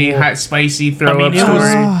a funny, hot, spicy throw up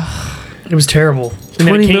story. It was terrible. And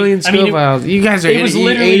then 20 it came- million I mean, Scoville. You guys are it was you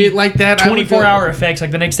literally ate it like that? 24-hour effects.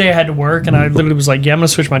 Like the next day I had to work and I literally was like, yeah, I'm going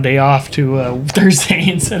to switch my day off to Thursday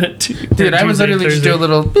instead of Tuesday. Dude, I was literally just doing a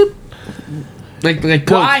little boop. Like Well,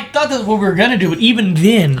 Coke. I thought that's what we were going to do, but even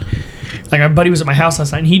then, like my buddy was at my house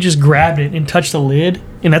last night and he just grabbed it and touched the lid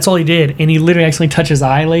and that's all he did. And he literally accidentally touched his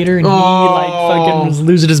eye later and he like fucking was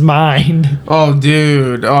losing his mind. Oh,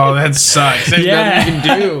 dude. Oh, that sucks. There's nothing you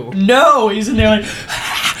can do. No, he's in there like...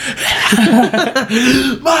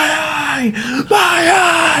 My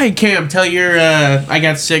eye. Cam, tell your I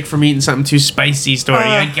got sick from eating something too spicy story.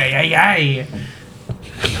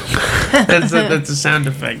 That's a sound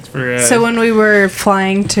effect for. So when we were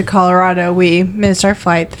flying to Colorado, we missed our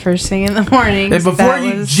flight the first thing in the morning. And before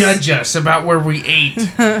you judge us about where we ate,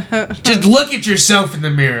 just look at yourself in the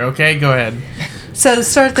mirror, okay? Go ahead. So to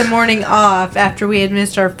start the morning off, after we had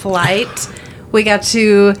missed our flight, we got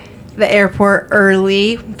to the airport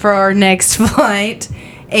early for our next flight,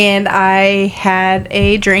 and I had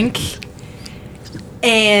a drink.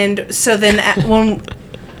 And so then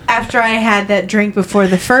after I had that drink before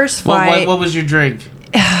the first flight, What was your drink?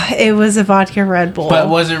 it was a vodka Red Bull. But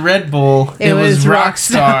was it Red Bull? It was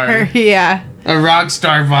Rockstar. Yeah. A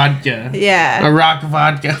Rockstar vodka. Yeah. A rock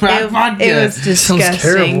vodka. Vodka. It was Sounds disgusting,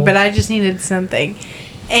 terrible. but I just needed something.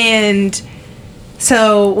 And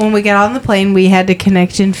so when we got on the plane, we had to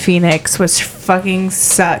connect in Phoenix, which fucking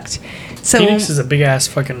sucked. So Phoenix is a big ass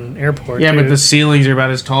fucking airport. Yeah, dude. but the ceilings are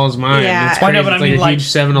about as tall as mine. Yeah. It's Well, I crazy. know, but I It's mean, like a like, huge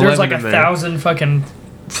 7-Eleven there's like in there. 1,000 fucking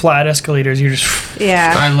flat escalators. You're just.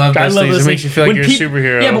 yeah. I love those things. It makes you feel like When you're a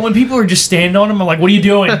superhero. Yeah, but when people are just standing on them, I'm like, what are you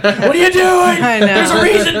doing? What are you doing? I know. There's a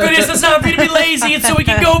reason for this. It's not for you to be lazy. It's so we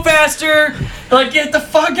can go faster. Like, get the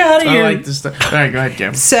fuck out of I here. like this stuff. All right, go ahead,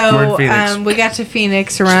 Cam. We're So in Phoenix. we got to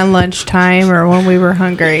Phoenix around lunchtime or when we were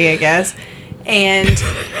hungry, I guess. And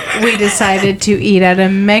we decided to eat at a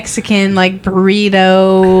Mexican, like,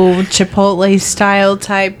 burrito, Chipotle style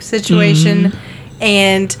type situation.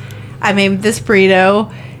 And I made this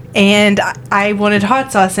burrito, and I wanted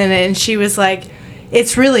hot sauce in it. And she was like,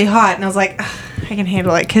 it's really hot. And I was like, "Ugh, I can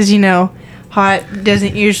handle it. Because, hot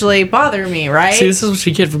doesn't usually bother me, right? See, this is what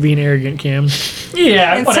she get for being arrogant, Cam.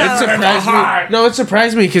 Yeah, And whatever. so- It surprised me. No, it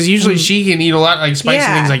surprised me because usually she can eat a lot, like spicy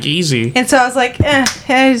Yeah. things, like easy. And so I was like,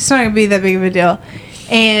 it's not going to be that big of a deal.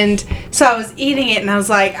 And so I was eating it, and I was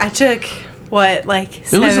like, I took, It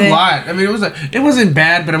was a lot. I mean, it wasn't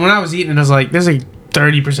bad, but when I was eating, I was like, there's a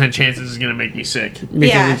 30% chance this is gonna make me sick because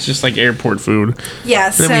Yeah. it's just like airport food. Yeah,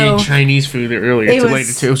 Then we so ate Chinese food earlier It was-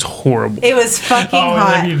 later too. It was horrible. it was fucking Oh,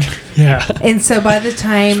 hot. and then yeah. And so by the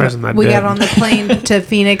time Surprised I'm not we dead. got on the plane to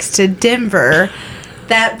Phoenix to Denver,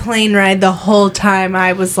 that plane ride the whole time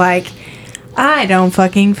I was like, I don't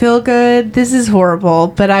fucking feel good. This is horrible.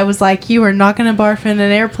 But I was like, you are not going to barf in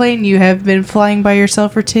an airplane. You have been flying by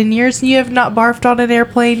yourself for 10 years and you have not barfed on an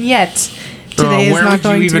airplane yet. Today is where not would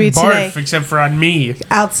going you to even be barf today. except for on me?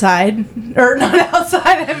 Outside. Or not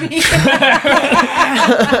outside, I mean.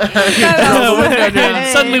 Not outside.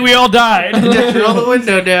 Suddenly we all died. Roll the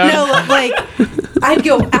window down. No, like, I'd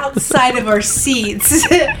go outside of our seats.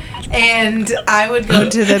 And I would go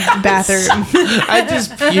to the bathroom. I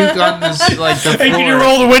just puke on this, like, the floor. Hey, can you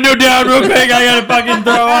roll the window down real quick? I gotta fucking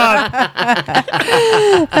throw up.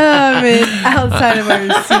 Man, outside of our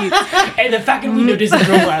seats. Hey, the fucking window doesn't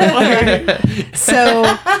roll out. So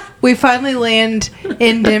we finally land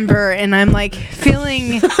in Denver, and I'm like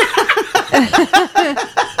feeling.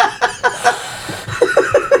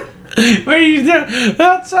 Where are you doing?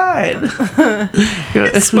 Outside.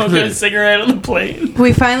 Smoking a cigarette on the plane.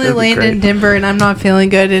 We finally That'd be land in great. Denver, and I'm not feeling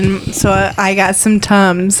good, and so I got some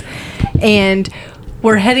Tums, and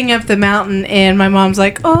we're heading up the mountain, and my mom's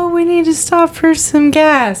like, "Oh, we need to stop for some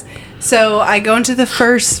gas." So I go into the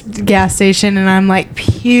first gas station, and I'm like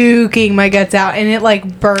puking my guts out, and it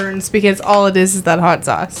like burns because all it is that hot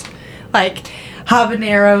sauce, like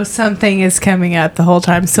habanero something is coming up the whole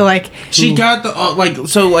time. So like She got the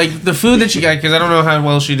the food that she got, because I don't know how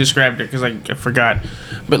well she described it because I forgot,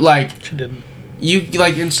 but like She didn't. you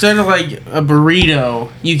like instead of like a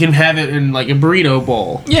burrito, you can have it in like a burrito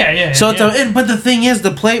bowl. Yeah. So it's but the thing is, the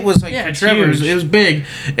plate was like Yeah, for it's Trevor's. huge. It was big,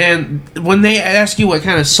 and when they ask you what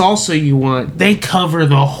kind of salsa you want, they cover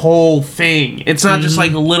the whole thing. It's not just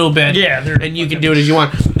like a little bit. Yeah, they're and you can do it as you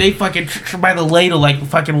want. They fucking by the ladle like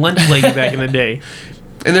fucking lunch lady back in the day.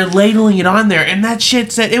 And they're ladling it on there, and that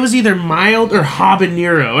shit said it was either mild or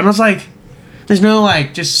habanero, and I was like, "There's no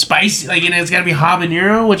like just spicy, like it's gotta be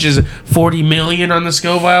habanero, which is 40 million on the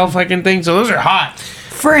Scoville fucking thing. So those are hot."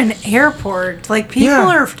 for an airport, like people Yeah.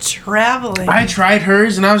 are traveling. I tried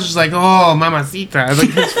hers, and I was just like, "Oh, mamacita!" I was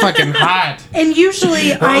like, "It's fucking hot." And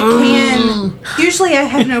usually I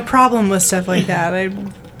have no problem with stuff like that. I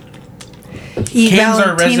eat Cam's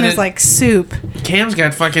our Valentina's resident- like soup. Cam's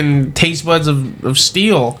got fucking taste buds of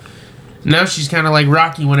steel. Now she's kind of like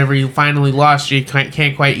Rocky. Whenever he finally lost, she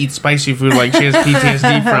can't quite eat spicy food, like she has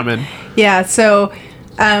PTSD from it. Yeah, so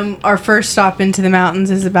our first stop into the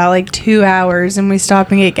mountains is about like 2 hours, and we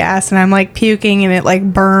stop and get gas, and I'm like puking, and it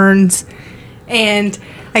like burns. And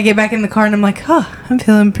I get back in the car, and I'm like, oh, I'm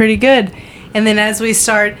feeling pretty good. And then as we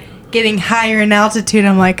start getting higher in altitude,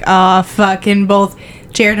 I'm like, oh, fucking both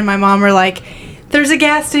Jared and my mom are like, there's a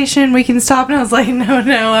gas station, we can stop. And I was like,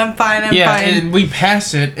 no, I'm fine, I'm Yeah, fine. and we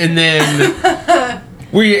pass it, and then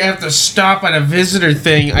we have to stop at a visitor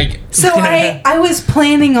thing. So I was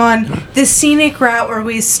planning on the scenic route where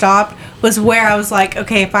we stopped was where I was like,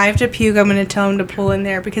 okay, if I have to puke, I'm going to tell him to pull in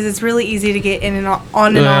there because it's really easy to get in and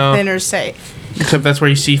on and off the interstate. Except that's where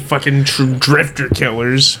you see fucking drifter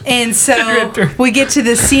killers. And so Drifter. we get to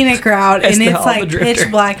the scenic route, and it's Estelle the like Drifter.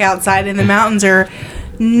 pitch black outside, and the mountains are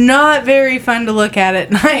not very fun to look at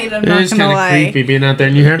night. I'm It not is gonna kind of lie. creepy being out there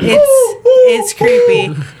and you hear. It's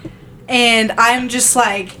creepy. And I'm just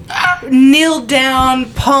like kneeled down,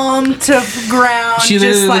 palm to ground. She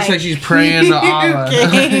just literally looks like she's praying to Allah.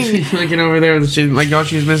 puking. She's looking over there. She, like all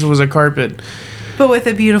she was missing was a carpet. But with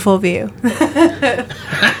a beautiful view. I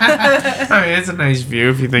mean, it's a nice view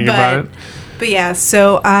if you think about it. But yeah,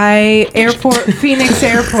 so Phoenix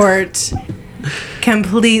Airport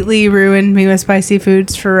completely ruined me with spicy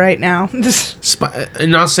foods for right now.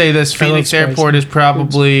 And I'll say this: Phoenix spicy Airport is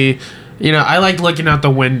probably, I like looking out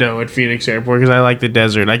the window at Phoenix Airport because I like the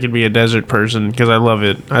desert. I could be a desert person because I love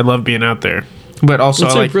it. I love being out there. But also,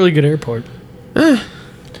 It's I a like really good airport.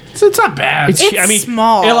 it's not bad. It's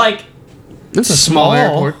small. It's a small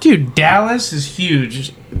airport, dude. Dallas is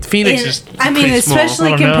huge. Phoenix is. I mean, pretty small. especially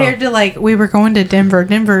I don't know. compared to like we were going to Denver.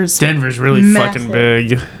 Denver's Denver's really massive. fucking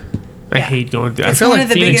big. I hate going there. it's feel one like of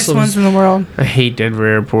the Phoenix biggest was- ones in the world. I hate Denver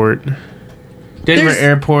Airport. Denver There's-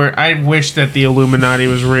 Airport. I wish that the Illuminati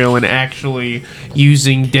was real and actually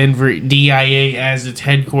using Denver DIA as its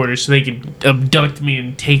headquarters so they could abduct me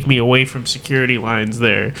and take me away from security lines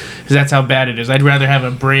there. Because that's how bad it is. I'd rather have a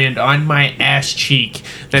brand on my ass cheek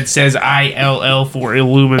that says ILL for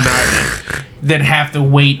Illuminati than have to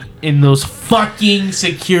wait in those fucking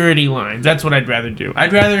security lines. That's what I'd rather do.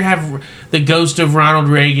 I'd rather have the ghost of Ronald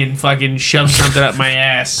Reagan fucking shove something up my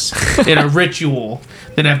ass in a ritual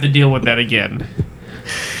than have to deal with that again.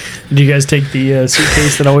 Do you guys take the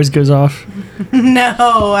suitcase that always goes off? No,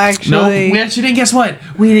 No, actually, we actually didn't. Guess what?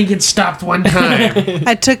 We didn't get stopped one time.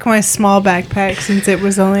 I took my small backpack since it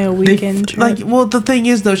was only a weekend trip. Like, well, the thing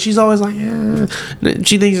is, though, she's always like,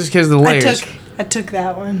 she thinks it's because of the layers. I took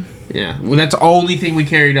that one. Yeah, well, that's the only thing we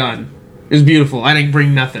carried on. It was beautiful. I didn't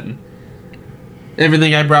bring nothing.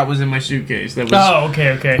 Everything I brought was in my suitcase. That was. Oh,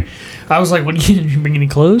 okay. I was like, what, did you bring any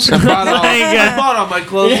clothes? I bought all my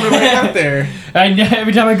clothes when I got there.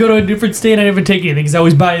 Every time I go to a different state, I never take anything because I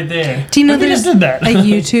always buy it there. Do you know Maybe there's just did that. a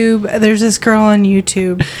YouTube? There's this girl on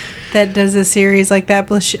YouTube that does a series like that,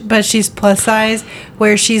 but she's plus size,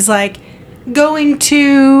 where she's like going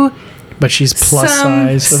to But she's plus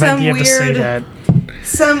size. The fact that you have to say that.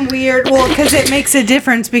 some weird. Well, because it makes a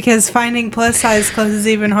difference because finding plus size clothes is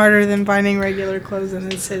even harder than finding regular clothes in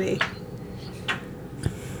the city.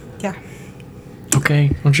 Yeah. Okay,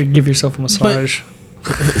 why don't you give yourself a massage?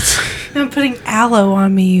 I'm putting aloe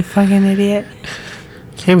on me, you fucking idiot.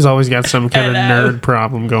 Cam's always got some kind of Hello. nerd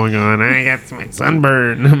problem going on. I got my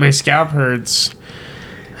sunburn. My scalp hurts.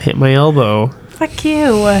 I hit my elbow. Fuck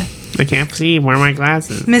you. I can't see. Where are my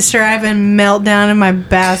glasses? Mr. Ivan meltdown and my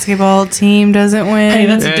basketball team doesn't win. Hey,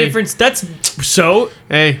 that's a Hey. difference. That's what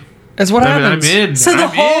Hey, what I'm happens. in. so the I'm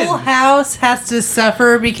whole in. house has to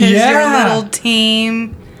suffer because Yeah. your little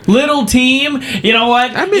team. Little team, you know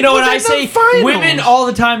what? I mean, you know what within I the say? finals. Women all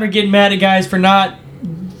the time are getting mad at guys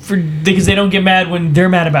because they don't get mad when they're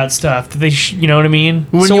mad about stuff. You know what I mean?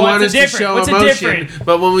 When so you what's want the us to difference? show What's the emotion, difference?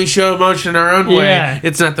 but when we show emotion our own way, Yeah.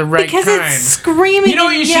 it's not the right Because kind. it's screaming You know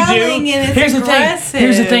what you and should do? yelling and it's Here's aggressive. the thing.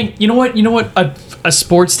 Here's the thing. You know what? A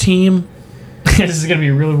sports team. This is gonna be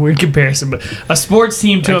a really weird comparison, but a sports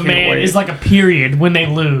team to I a can't man wait. is like a period when they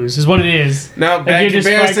lose. Is what it is. No, Like, bad you're just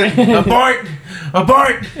comparison. like-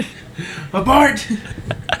 Abort!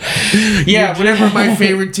 Yeah, whenever my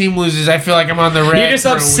favorite team loses, I feel like I'm on the rag. You're just for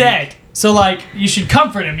a week. upset. So like, you should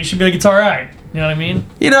comfort him. You should be like, it's all right. You know what I mean?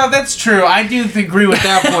 You know, that's true. I do agree with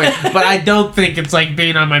that point, but I don't think it's like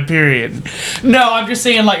being on my period. No, I'm just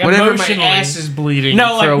saying like Whenever my emotionally. ass is bleeding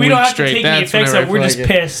No, for a like we week don't have to straight, take any that's effects whenever of it. We're I just feel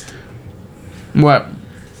like it. pissed. What?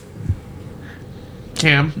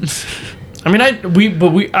 Cam? I mean,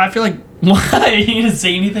 I feel like why are you gonna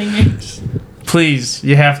say anything? Please,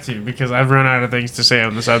 you have to, because I've run out of things to say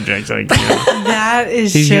on the subject. Like, you know, That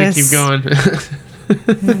is he's gonna just keep going.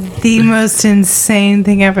 the most insane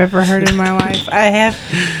thing I've ever heard in my life. I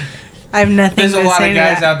have nothing There's to a lot say of to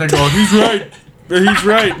guys that. out there going, he's right. He's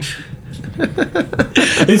right.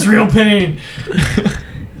 It's real pain.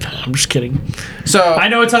 I'm just kidding. So, I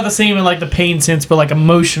know it's not the same in like the pain sense, but like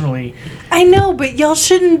emotionally. I know, but y'all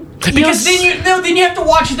shouldn't. Because then you have to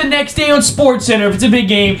watch it the next day on Sports Center if it's a big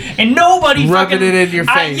game, and nobody Rubbing fucking, it in your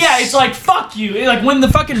face. Yeah, it's like fuck you. Like when the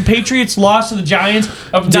fucking Patriots lost to the Giants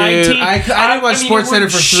of Dude, 19. I didn't watch Sports Center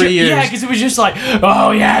for 3 years. Yeah, because it was just like,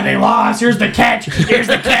 oh yeah, they lost. Here's the catch. Here's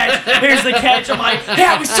the catch. Here's the catch. I'm like,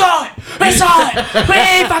 yeah, we saw it. We saw it.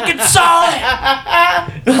 We fucking saw it.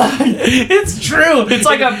 It's true. It's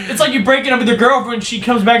like you breaking up with your girlfriend. She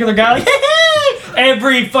comes back with her guy like,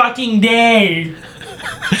 every fucking day.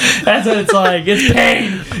 That's what it's like. It's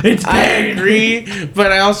pain. It's I pain. agree,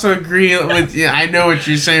 but I also agree with. Yeah, I know what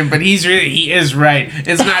you're saying, but he is right.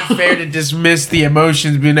 It's not fair to dismiss the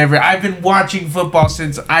emotions whenever. I've been watching football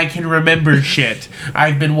since I can remember shit.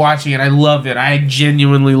 I've been watching it. I love it. I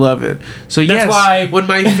genuinely love it. So yes, why- when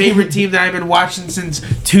my favorite team that I've been watching since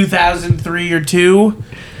 2003 or 2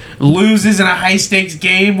 loses in a high stakes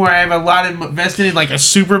game where I have a lot invested in, like a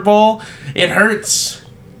Super Bowl, it hurts.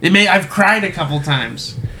 I've cried a couple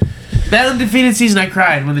times. That undefeated season, I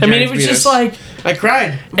cried when the Giants It was beat just us. like I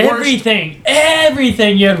cried. everything.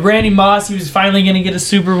 You had Randy Moss. He was finally going to get a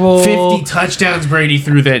Super Bowl. 50 touchdowns Brady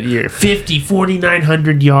threw that year.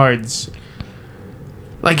 4,900 yards.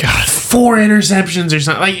 Like 4 interceptions or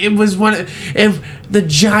something. Like it was if the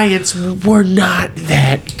Giants were not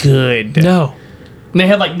that good. No. And they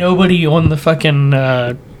had like nobody on the fucking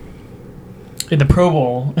in the Pro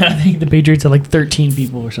Bowl. I think the Patriots had like 13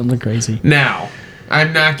 people or something crazy. Now,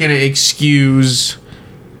 I'm not going to excuse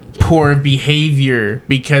poor behavior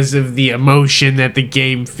because of the emotion that the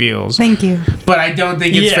game feels. Thank you. But I don't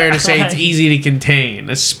think it's Yeah, fair to say it's right. easy to contain,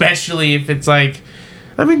 especially if it's like,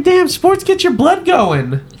 I mean, damn, sports get your blood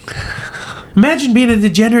going. Imagine being a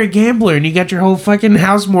degenerate gambler and you got your whole fucking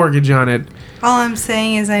house mortgage on it. All I'm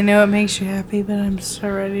saying is I know it makes you happy, but I'm so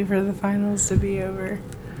ready for the finals to be over.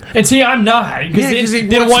 And see, I'm not. Yeah, 'cause then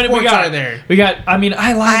what what we sports got are there? We got. I mean,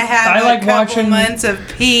 I I like a couple watching. months of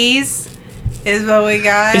peace is what we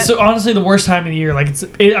got. It's honestly the worst time of the year. Like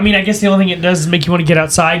I mean, I guess the only thing it does is make you want to get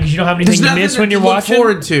outside because you don't have anything There's to nothing miss when to you're look watching.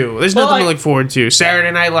 forward to. There's Well, nothing to like- look forward to.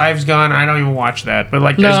 Saturday Night Live's gone. I don't even watch that. But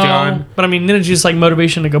like, that's No, gone. but I mean, then it's just like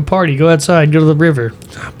motivation to go party, go outside, go to the river.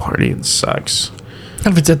 Partying sucks.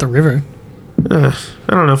 If it's at the river, I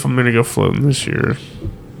don't know if I'm gonna go floating this year.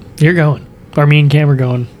 you're going. Or me and Cam are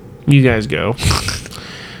going. You guys go.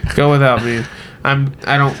 Go without me.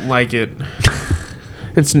 I don't like it.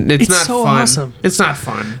 It's not so fun. awesome. It's not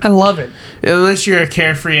fun. I love it. Unless you're a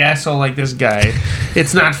carefree asshole like this guy.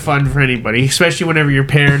 It's not fun for anybody. Especially whenever you're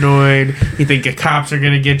paranoid. You think the cops are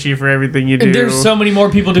going to get you for everything you do. And there's so many more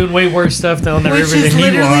people doing way worse stuff than Which everything is you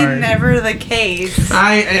literally are. never the case.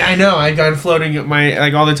 I know. I got floating at my...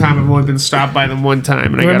 Like, all the time. I've only been stopped by them one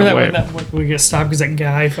time. And Remember I got that away. when we got stopped because that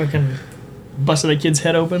guy fucking busted that kid's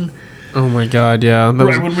head open? Oh, my God. Yeah.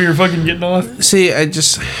 Right when we were fucking getting off. See, I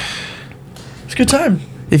just... It's a good time.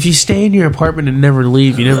 If you stay in your apartment and never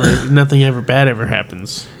leave, nothing ever bad ever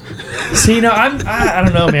happens. See, no, I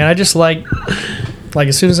don't know, man. I just like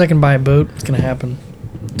as soon as I can buy a boat, it's gonna happen.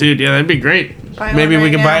 Dude, yeah, that'd be great. Buy Maybe one we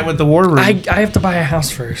right can buy now. it with the war room. I have to buy a house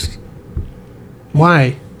first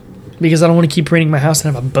Why? because I don't want to keep renting my house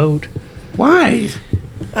and have a boat. Why?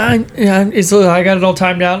 I got it all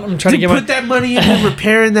timed out. I'm trying to get Put that money into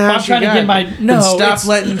repairing the I'm house. trying to get my and no. stop it's-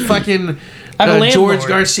 letting fucking I have a George landlord.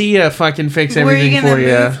 Garcia fucking fix Where are you everything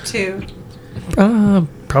gonna for you. move to?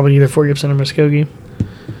 Probably either Fort Gibson or Muskogee.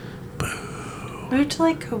 Move to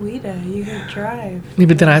like Coweta. You could drive. Yeah,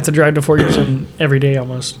 but then I have to drive to Fort Gibson every day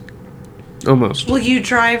almost. Almost. Well, you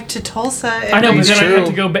drive to Tulsa. I know, but It's then I true. have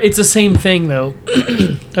to go back. It's the same thing though.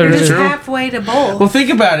 You're just true. halfway to both. Well, think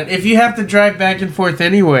about it. If you have to drive back and forth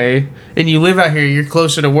anyway, and you live out here, you're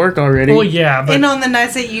closer to work already. Well, yeah, but and on the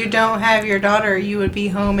nights that you don't have your daughter, you would be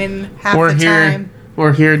home in half Or the here. time.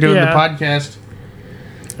 Or here doing Yeah. the podcast.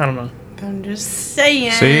 I don't know. I'm just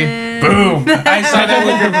saying. See? Boom. I saw that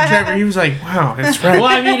look from Trevor. He was like, wow, that's right. Well,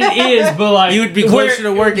 I mean, it is, but like You would be closer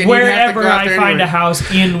to work and you'd have to wherever go out I there find anyway. a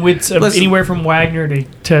house in widths of Listen. anywhere from Wagner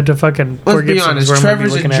to fucking Let's Fort be Gibson is honest. where I'm gonna be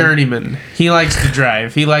Trevor's a looking at. journeyman. He likes to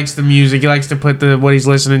drive. He likes the music. He likes to put what he's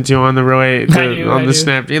listening to on the I do. on the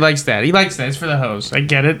snap. He likes that. He likes that. It's for the host. I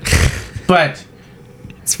get it. But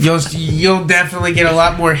you'll definitely get a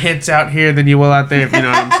lot more hits out here than you will out there. If you know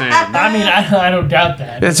what I'm saying. I mean, I don't doubt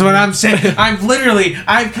that. That's what I'm saying.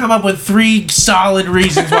 I've come up with 3 solid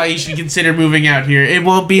reasons why you should consider moving out here. It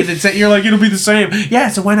won't be the same. You're like, it'll be the same. Yeah,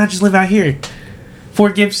 so why not just live out here?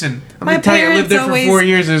 Fort Gibson. I'm My gonna tell you, I lived there parents for 4 always-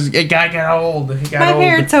 years. A guy got old. He got My old.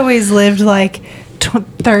 parents always lived like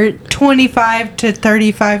 25 to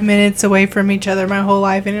 35 minutes away from each other my whole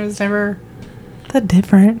life, and it was never that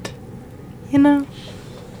different. You know?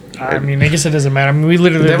 I mean, I guess it doesn't matter. I mean, we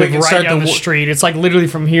literally Then we live can right start down the the wa- street. It's like literally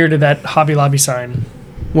from here to that Hobby Lobby sign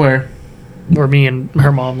Where? where me and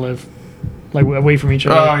her mom live, like away from each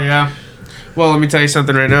Oh other. yeah. Well, let me tell you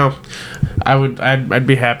something right now. I'd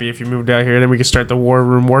be happy if you moved out here. Then we could start the War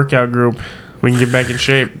Room workout group. We can get back in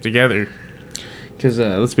shape together. Because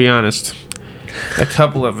let's be honest, a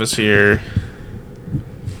couple of us here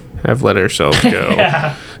have let ourselves go.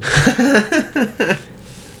 Yeah.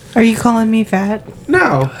 Are you calling me fat?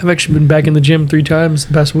 No. I've actually been back in the gym 3 times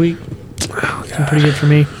the past week. It's been pretty good for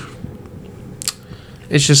me.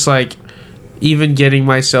 It's just like, even getting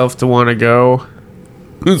myself to want to go,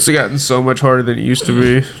 it's gotten so much harder than it used to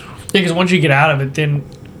be. Yeah, because once you get out of it, then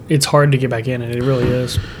it's hard to get back in it. It really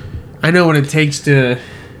is. I know what it takes to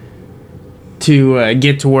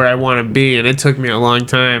get to where I want to be, and it took me a long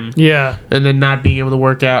time. Yeah. And then not being able to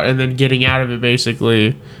work out, and then getting out of it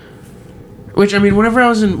basically. Which, I mean, when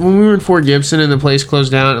we were in Fort Gibson and the place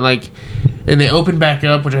closed down, and they opened back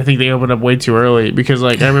up, which I think they opened up way too early, because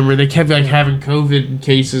I remember they kept having COVID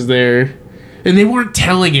cases there, and they weren't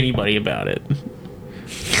telling anybody about it.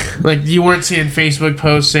 You weren't seeing Facebook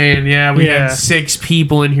posts saying, yeah, we had 6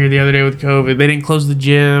 people in here the other day with COVID. They didn't close the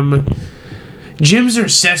gym. Gyms are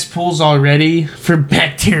cesspools already for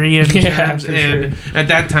bacteria and germs, for and at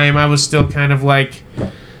that time I was still kind of I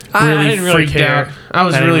didn't really freaked care. out. I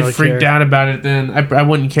was I didn't really really freaked care. out about it then. I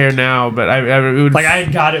wouldn't care now, but it would. Like, I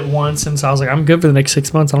got it once, and so I was like, I'm good for the next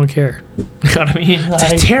 6 months. I don't care. You know what I mean?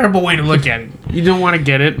 it's a terrible way to look at it. You don't want to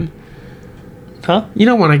get it. Huh? You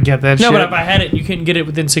don't want to get that No, shit. but if I had it, you couldn't get it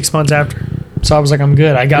within 6 months after. So I was like, I'm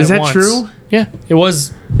good. I got Is it that once. true? Yeah, it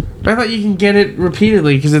was. I thought you can get it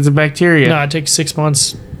repeatedly because it's a bacteria. No, it takes 6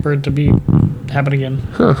 months for it to happen again.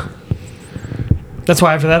 Huh. That's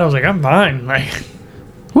why after that I was like, I'm fine. Like,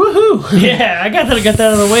 Woohoo! yeah, I got that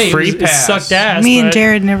out of the way. Free it pass. sucked ass. Me and but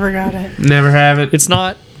Jared never got it. Never have it. It's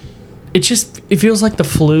not. It feels like the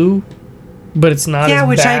flu, but it's not. Yeah, as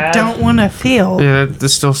which bad, I don't want to feel. Yeah,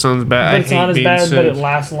 this still sounds bad. But I it's hate not as being bad, sick. but it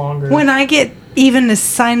lasts longer. When I get even a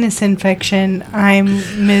sinus infection, I'm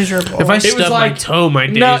miserable. If I was stub my like- toe, my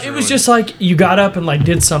days No, are it was ruined. just like you got up and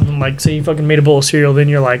did something, say you fucking made a bowl of cereal, then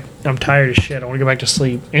you're like, I'm tired as shit, I want to go back to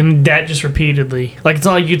sleep. And that just repeatedly. It's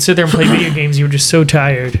not like you'd sit there and play video games, you were just so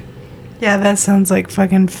tired. Yeah, that sounds like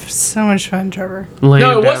fucking so much fun, Trevor. Laying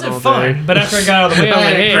No, it down wasn't all fun, day. but after I got out of the way, I I was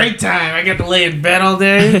like, had a hey. great time. I got to lay in bed all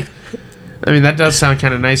day. I mean, that does sound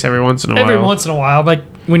kind of nice every once in a while. Every once in a while, like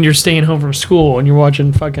when you're staying home from school and you're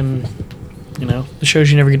watching fucking, the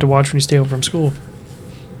shows you never get to watch when you stay home from school.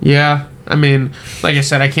 Yeah. I mean, like I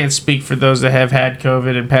said, I can't speak for those that have had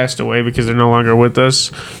COVID and passed away because they're no longer with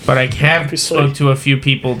us. But I have spoke to a few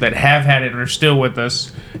people that have had it and are still with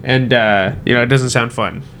us. And, it doesn't sound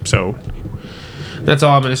fun. So that's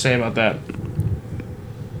all I'm going to say about that.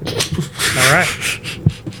 All right.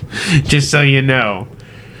 Just so you know.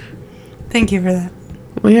 Thank you for that.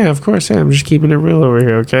 Well, yeah, of course. I'm just keeping it real over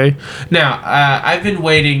here, okay? Now, I've been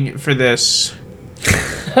waiting for this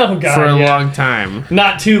Oh God, for a long time.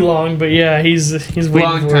 Not too long, but yeah, he's waiting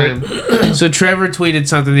Long for time. it. So Trevor tweeted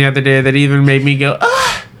something the other day that even made me go,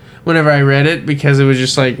 whenever I read it, because it was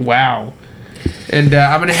just like, wow. And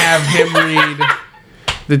I'm going to have him read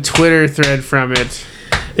the Twitter thread from it.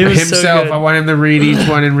 It was himself. so good. I want him to read each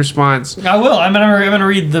one in response. I will. I'm gonna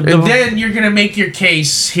read the. And then you're gonna make your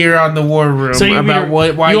case here on the War Room about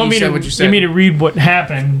why you said what you said. You mean to read what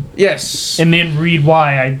happened? Yes. And then read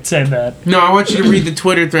why I said that. No, I want you to read the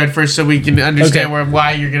Twitter thread first so we can understand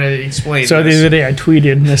why you're gonna explain. So this. the other day I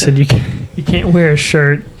tweeted and I said you can't wear a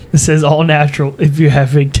shirt that says all natural if you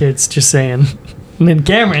have big tits. Just saying. And then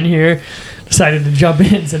Cameron here decided to jump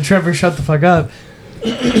in and said, Trevor, shut the fuck up.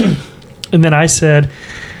 And then I said,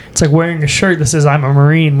 it's like wearing a shirt that says I'm a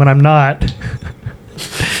Marine when I'm not. And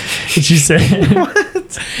she said,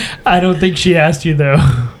 what? I don't think she asked you though.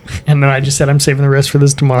 And then I just said, I'm saving the rest for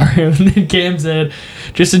this tomorrow. And then Cam said,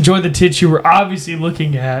 just enjoy the tits you were obviously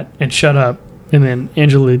looking at and shut up. And then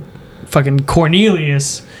Angela fucking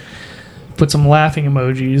Cornelius put some laughing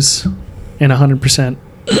emojis and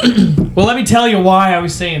 100%. Well, let me tell you why I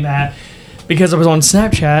was saying that. Because I was on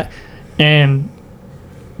Snapchat and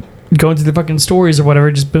going through the fucking stories or whatever,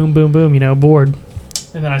 just boom, boom, boom, bored.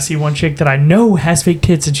 And then I see one chick that I know has fake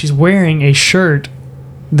tits and she's wearing a shirt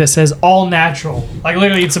that says all natural. Like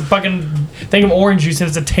literally it's a fucking thing of orange juice and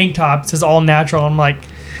it's a tank top. It says all natural. I'm like,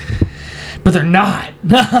 but they're not.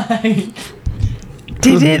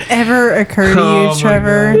 Did it ever occur to you,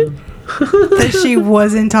 Trevor, that she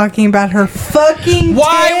wasn't talking about her fucking tits?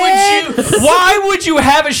 Why would you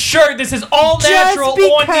have a shirt that says all natural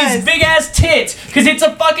on these big ass tits? Because it's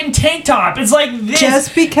a fucking tank top. It's like this.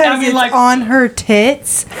 Just because it's on her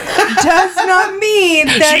tits does not mean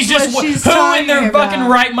that's she's just what she's who talking in their about. fucking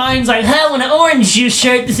right mind's like, I want an orange juice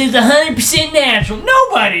shirt that says 100% natural.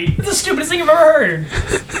 Nobody. It's the stupidest thing I've ever heard.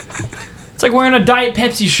 It's like wearing a Diet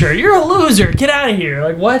Pepsi shirt. You're a loser. Get out of here.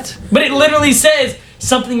 Like what? But it literally says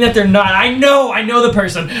something that they're not. I know the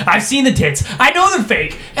person. I've seen the tits. I know they're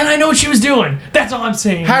fake. And I know what she was doing. That's all I'm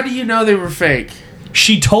saying. How do you know they were fake?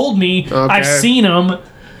 She told me. Okay. I've seen them.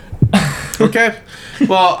 Okay.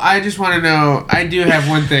 Well, I just want to know. I do have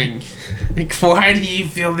one thing. Like, why do you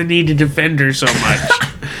feel the need to defend her so much?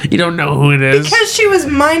 You don't know who it is. Because she was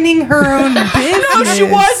minding her own business. No, she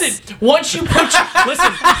wasn't. Once you put...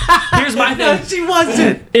 listen, here's my thing. No, she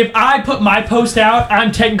wasn't. If I put my post out,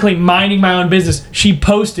 I'm technically minding my own business. She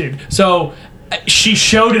posted. So she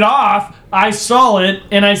showed it off. I saw it,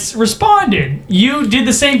 and I responded. You did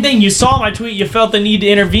the same thing. You saw my tweet. You felt the need to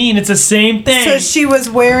intervene. It's the same thing. So she was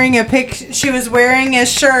wearing She was wearing a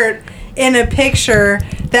shirt in a picture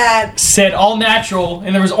that said all natural,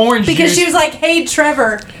 and there was orange because juice. she was like, "Hey,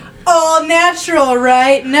 Trevor, all natural,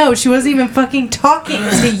 right?" No, she wasn't even fucking talking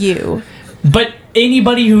to you. But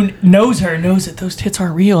anybody who knows her knows that those tits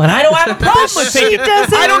aren't real, and I don't have a problem with fake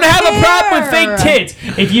tits. I don't have a problem with fake tits.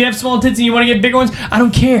 If you have small tits and you want to get bigger ones, I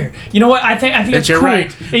don't care. You know what? I think it's you're cool. right.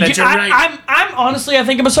 That you're right. I'm honestly, I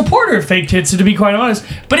think I'm a supporter of fake tits, to be quite honest.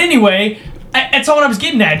 But anyway, that's all I was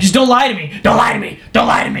getting at. Just don't lie to me. Don't lie to me. Don't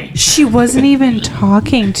lie to me. She wasn't even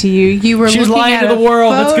talking to you. You were. She was looking lying at to the a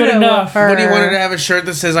world. That's good photo enough. of her. What, do you want her to have a shirt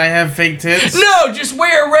that says I have fake tits? No, just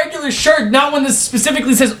wear a regular shirt, not one that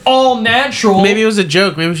specifically says all natural. Maybe it was a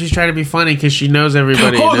joke. Maybe she's trying to be funny because she knows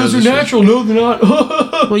everybody. Oh, knows those are natural. No, they're not.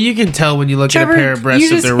 Well, you can tell when you look Trevor, at a pair of breasts you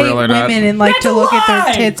if just they're hate real or not. women and like That's to a look at lie.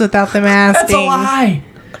 their tits without them asking. That's a lie.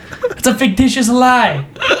 It's a fictitious lie.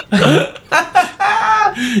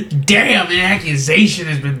 Damn, an accusation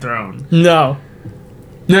has been thrown. No.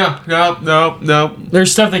 No.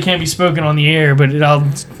 There's stuff that can't be spoken on the air, but I'll.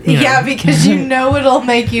 Yeah, because you know it'll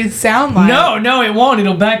make you sound like. No, it won't.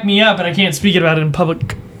 It'll back me up, and I can't speak about it in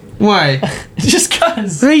public. Why? Just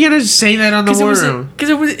cause. How are you gonna say that on the War Room? Because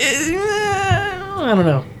it was. I don't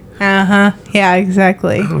know. Yeah,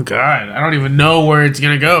 exactly. Oh God, I don't even know where it's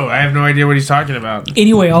gonna go. I have no idea what he's talking about.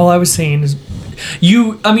 Anyway, all I was saying is,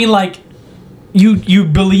 you honestly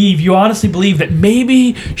believe that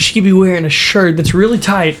maybe she could be wearing a shirt that's really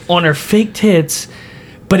tight on her fake tits,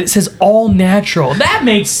 but it says all natural. That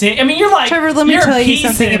makes sense. I mean, you're like, Trevor, let me you're tell you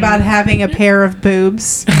something appeasing- about having a pair of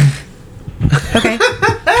boobs. Okay.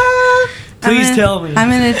 Please tell me.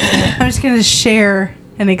 I'm just gonna share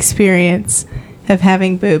an experience of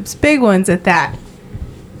having boobs, big ones at that.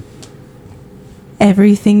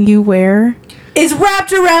 Everything you wear is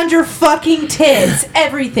wrapped around your fucking tits.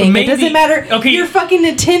 Everything. Maybe- It doesn't matter. okay. Your fucking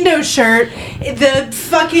Nintendo shirt, the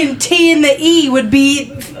fucking T and the E would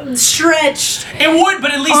be stretched. It would,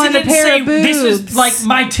 but at least On it a didn't pair say of this is boobs. like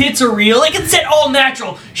my tits are real. Like it said all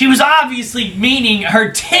natural. She was obviously meaning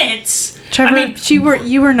her tits. Trevor, I mean,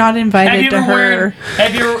 you were not have invited you to ever her. wear?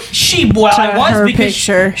 Have you ever? I To was her because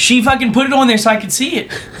picture. she fucking put it on there so I could see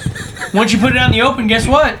it. Once you put it out in the open, guess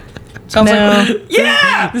what? Sounds No. like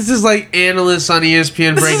yeah. This is like analysts on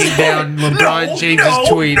ESPN breaking down LeBron James'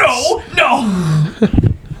 tweets. No.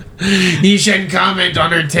 You shouldn't comment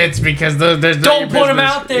on her tits because there's no Don't put 'em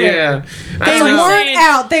out there. Yeah. They That's what I'm weren't saying.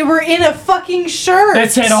 out. They were in a fucking shirt.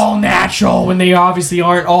 That said all natural when they obviously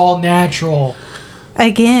aren't all natural.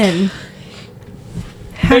 Again.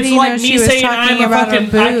 How It's do you like know me she was saying talking I'm a about her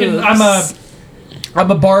fucking I'm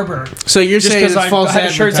a barber. So you're Just saying 'cause it's I false have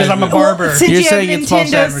a shirt that says I'm a advertisement. barber. Since You're you have saying it's false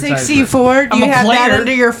Nintendo advertisement. 64, do I'm you a have that player.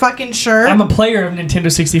 under your fucking shirt? I'm a player of Nintendo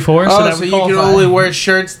 64, so Oh, that so would you can qualify. only wear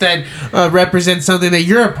shirts that represent something that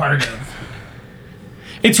you're a part of.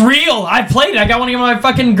 It's real. I played it. I got one in my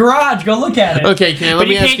fucking garage. Go look at it. Okay, Cam, let But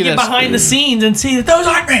me you ask can't you get this. behind the scenes and see that those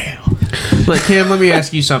aren't real. Like, Cam, let me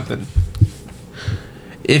ask you something.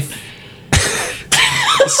 If,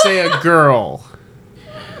 say, a girl,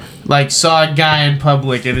 like, saw a guy in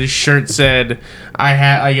public and his shirt said, I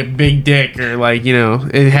had, like, a big dick, or, like, you know,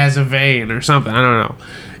 it has a vein or something, I don't know.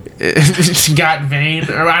 It's got vein,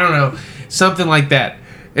 or I don't know, something like that.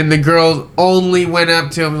 And the girl only went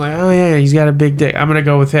up to him like, oh, yeah, he's got a big dick. I'm going to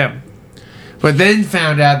go with him. But then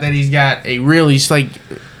found out that he's got a really, like,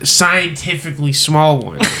 scientifically small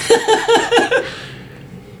one.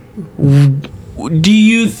 Do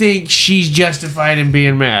you think she's justified in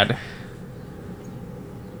being mad?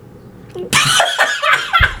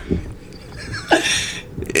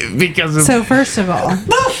 Because of So first of all,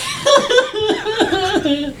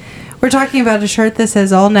 we're talking about a shirt that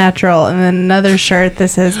says all natural and then another shirt that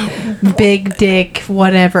says big dick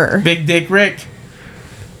whatever. Big Dick Rick.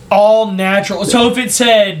 All natural. So if it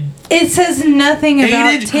said, It says nothing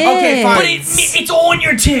about Aided? tits. Okay, fine. but it's on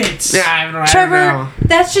your tits. Yeah, I don't know. Trevor,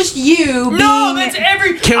 that's just you. No, being- that's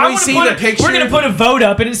every. Can I we wanna see put the picture? We're gonna put a vote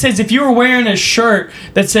up, and it says if you were wearing a shirt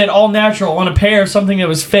that said all natural on a pair of something that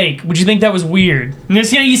was fake, would you think that was weird? And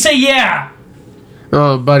it's, you say yeah.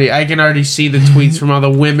 Oh, buddy, I can already see the tweets from all the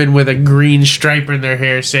women with a green stripe in their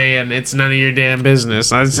hair saying it's none of your damn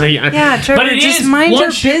business. I say, Yeah, Trevor, But it just is mind your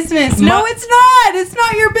once- business. my- No, it's not. It's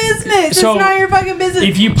not your business. So, it's not your fucking business.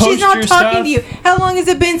 if you post She's not your talking stuff- to you. How long has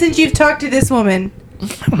it been since you've talked to this woman? I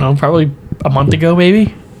don't know, probably a month ago,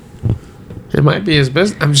 maybe. it might be his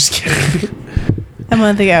business. I'm just kidding. A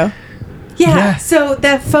month ago. Yeah, Yeah. so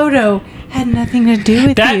that photo had nothing to do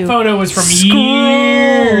with That you. photo was from Scroll.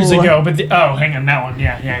 years ago, but hang on, that one,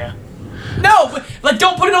 yeah. No, but like,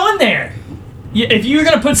 don't put it on there. Yeah, if you're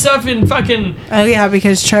gonna put stuff in fucking, Oh, yeah,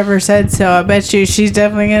 because Trevor said so. I bet you she's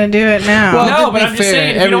definitely going to do it now. Well, No, to but be I'm just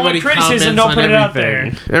saying, if you don't want criticism, comments don't on put it out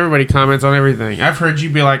everything. Everybody comments on everything. I've heard you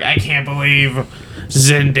be like, I can't believe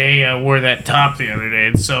Zendaya wore that top the other day.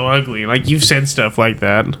 It's so ugly. Like, you've said stuff like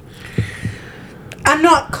that. I'm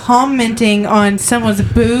not commenting on someone's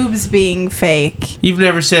boobs being fake. You've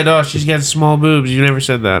never said, oh, she's got small boobs. You never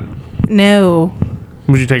said that. No.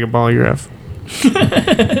 Would you take a polygraph?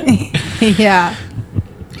 Yeah.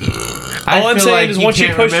 I All I'm feel saying like is you once you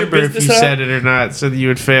can't post your remember if you business out- said it or not, so that you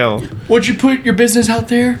would fail. once you put your business out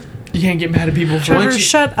there, you can't get mad at people for Trevor, it.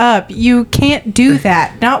 shut up. You can't do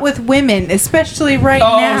that. Not with women, especially right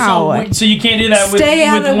now. So you can't do that Stay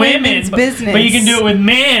out with of women, women's but, business. but you can do it with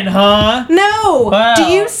men, huh? No. Wow. Do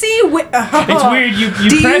you see? It's weird. You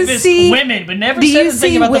Do you preface see- women, but never Do said you anything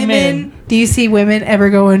see about the women? men. Do you see women ever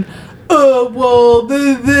going? Oh well,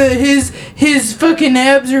 his fucking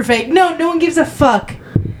abs are fake. No, no one gives a fuck.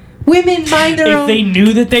 Women mind their If own. they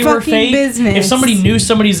knew that they were fucking fake, business. if somebody knew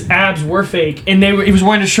somebody's abs were fake, and he was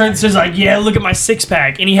wearing a shirt that says like, "Yeah, look at my six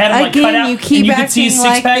pack," and he had them like Again, cut out, you keep and you could see his acting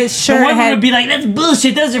six like pack, this shirt the woman had- would be like, "That's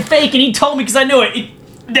bullshit. Those are fake," and he told me because I knew it.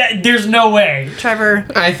 There's no way. Trevor,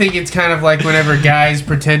 I think it's kind of like whenever guys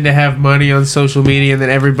pretend to have money on social media and then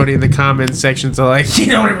everybody in the comments sections are like, you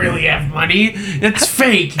don't really have money. It's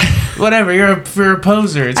fake. Whatever. You're a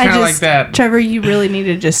poser. It's kind of like that. Trevor, you really need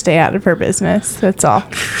to just stay out of her business. That's all.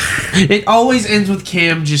 It always ends with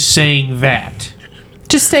Cam just saying that.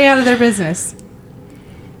 Just stay out of their business.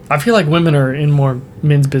 I feel like women are in more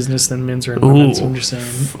men's business than men's are in women's. So I'm just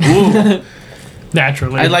saying. Ooh.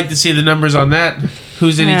 Naturally. I'd like to see the numbers on that.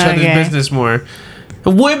 Who's in each other's business more?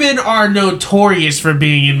 Women are notorious for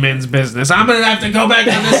being in men's business. I'm gonna have to go back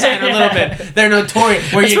on this side a little bit. They're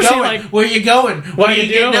notorious. Where you going? Where you going? What are you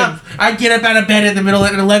getting doing? up? I get up out of bed in the middle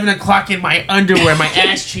at 11 o'clock in my underwear, my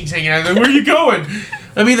ass cheeks hanging out. Like, where are you going?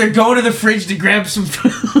 I'm either going to the fridge to grab some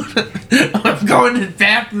food. I'm going to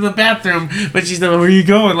the bathroom. But she's like, where are you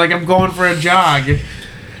going? Like, I'm going for a jog.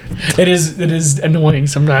 It is annoying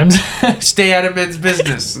sometimes. Stay out of men's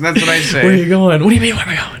business. That's what I say. Where are you going? What do you mean, where am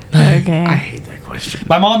I going? Okay. I hate that question.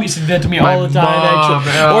 My mom used to do that to me all the time, mom,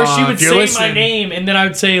 actually. Or she would if you're say listening. my name, and then I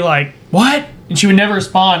would say, like, what? And she would never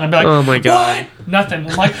respond. I'd be like, Oh my God. What? Nothing.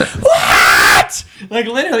 I'm like, what? Like,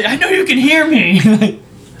 literally, I know you can hear me.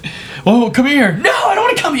 Well, come here. No, I don't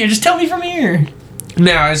want to come here. Just tell me from here.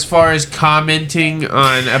 Now, as far as commenting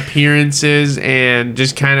on appearances and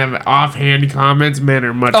just kind of offhand comments, men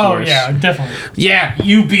are much Oh, worse. yeah, definitely. Yeah,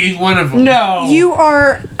 you being one of them. No. You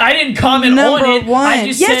are I didn't comment number on it. one. I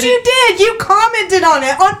just Yes, said you it. did. You commented on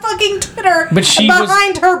it on fucking Twitter. But she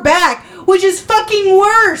behind her back, which is fucking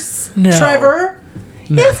worse. No. Trevor.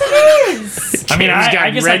 Yes, it is. I mean, He's got I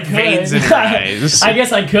guess red I could. veins in her eyes. I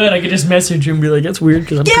guess I could. I could just message you and be like, "That's weird."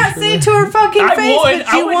 Because Yeah, say it to her fucking I face, would.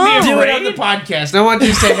 but I you wouldn't be won't. Do it afraid. on the podcast. I want you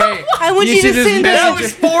to say, hey. I want you should to just send That us.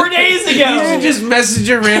 was 4 days You should ago. just message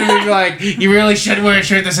her randomly and be like, you really should wear a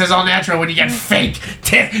shirt that says all natural when you get fake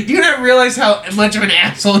tits. Do you not realize how much of an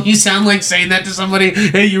asshole you sound like saying that to somebody?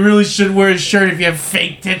 Hey, you really should wear a shirt if you have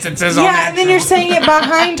fake tits that says all natural. Yeah, and then you're saying it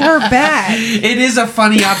behind her back. It is a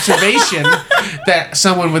funny observation that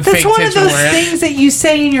someone with That's fake one tits of will those wear it. things that you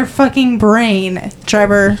say in your fucking brain,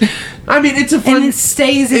 Trevor, I mean, it's a fun. and it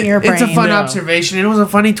stays in your brain. It's a fun No. observation. It was a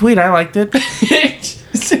funny tweet. I liked it.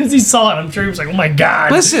 As soon as he saw it, I'm sure he was like, "Oh my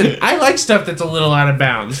god!" Listen, I like stuff that's a little out of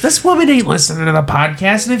bounds. This woman ain't listening to the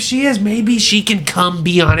podcast, and if she is, maybe she can come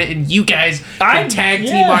be on it, and you guys can tag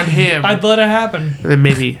team on him. I'd let it happen. And then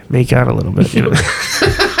maybe make out a little bit. You know?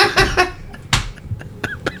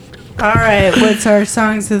 All right, what's our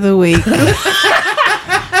songs of the week?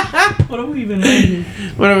 What are we even doing?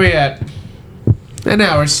 What are we at? An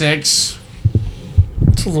hour 6.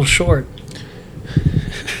 It's a little short.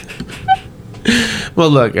 Well,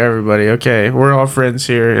 look, everybody. Okay, we're all friends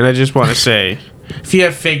here, and I just want to say, if you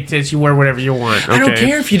have fake tits, you wear whatever you want. Okay? I don't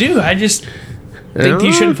care if you do. I just think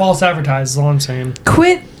you shouldn't false advertise. Is all I'm saying.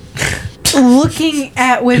 Quit looking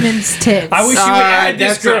at women's tits. I wish you would add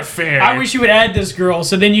this that's girl. not fair. I wish you would add this girl,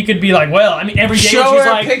 so then you could be like, well, I mean, every day Show she's her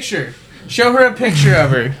like, a picture. Show her a picture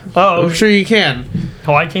of her. oh, I'm sure you can.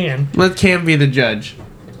 oh, I can. Let Cam be the judge.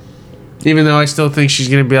 Even though I still think she's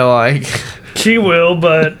gonna be like, She will,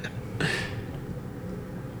 but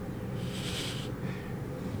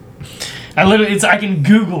I can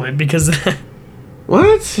Google it because I'm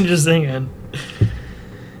what? just thinking.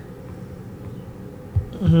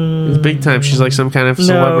 It's big time. She's like some kind of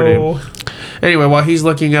celebrity. No. Anyway, while he's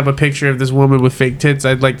looking up a picture of this woman with fake tits,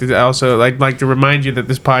 I'd like to remind you that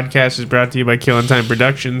this podcast is brought to you by Killing Time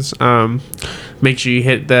Productions. Make sure you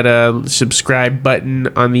hit that subscribe button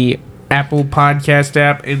on the Apple Podcast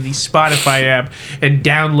app and the Spotify app and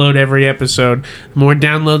download every episode. The more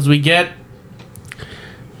downloads we get,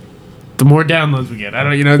 the more downloads we get. I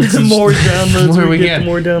don't, this The is- more downloads more we get, the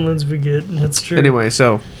more downloads we get. That's true. Anyway,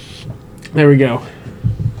 so there we go.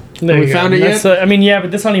 There we you go. found it That's, yet? I mean, yeah,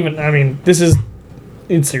 but that's not even. I mean, this is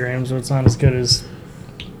Instagram, so it's not as good as.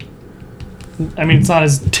 I mean, it's not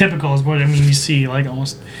as typical as what you see, like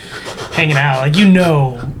almost hanging out. Like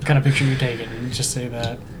what kind of picture you're taking. You just say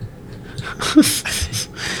that.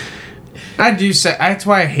 I do say that's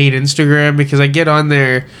why I hate Instagram, because I get on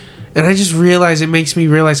there and I just realize it makes me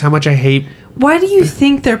realize how much I hate. Why do you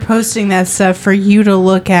think they're posting that stuff for you to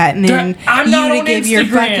look at and then I'm you not to on give your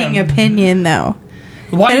Instagram. fucking opinion, though?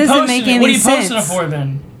 Why That are you doesn't posting make it? any What are you posting it sense. for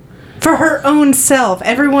then? For her own self.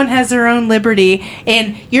 Everyone has their own liberty,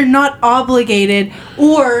 and you're not obligated,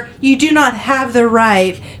 or you do not have the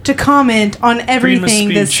right to comment on everything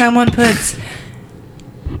that speech. someone puts.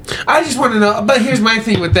 I just want to know, but here's my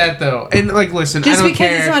thing with that though, and like, listen, Just I don't because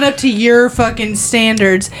care. it's not up to your fucking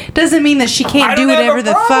standards doesn't mean that she I can't do don't have a whatever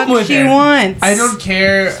the problem fuck with she it. wants. I don't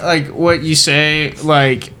care like what you say,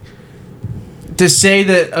 like. To say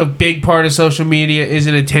that a big part of social media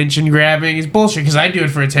isn't attention grabbing is bullshit, because I do it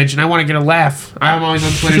for attention. I want to get a laugh. I'm always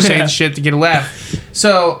on Twitter saying shit to get a laugh.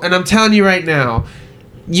 So, and I'm telling you right now,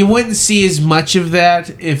 you wouldn't see as much of that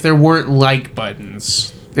if there weren't like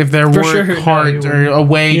buttons. If there For weren't sure, no, hearts you or a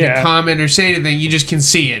way Yeah. to comment or say anything, you just can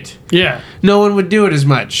see it. Yeah. No one would do it as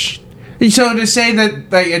much. So to say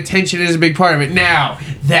that like attention is a big part of it. Now,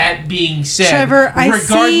 that being said, Trevor,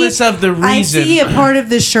 regardless of the reason, I see a part of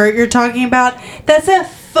the shirt you're talking about. That's a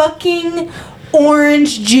fucking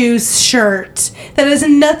orange juice shirt that has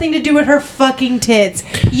nothing to do with her fucking tits.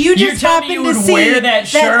 You You're just telling me happen you to would see wear that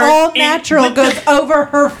shirt all in- natural but- goes over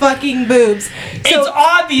her fucking boobs. It's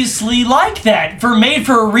obviously like that, made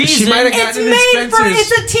for a reason. might have It's gotten it made at for. Spencer's.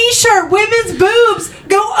 It's a t-shirt. Women's boobs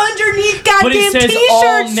go underneath but goddamn it says all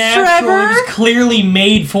t-shirts, natural. Trevor. It's clearly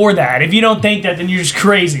made for that. If you don't think that, then you're just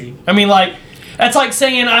crazy. I mean, like, that's like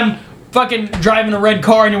saying I'm fucking driving a red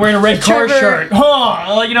car and you're wearing a red car Trevor. shirt.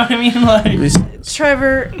 Huh? Like, you know what I mean? Like,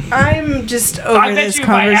 Trevor, I'm just over I bet this you if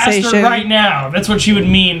I asked conversation. her right now, that's what she would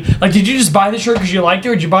mean. Like, did you just buy the shirt because you liked it,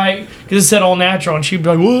 or did you buy it because it said all natural? And she'd be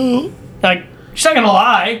like, whoa. Like, she's not gonna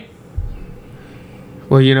lie.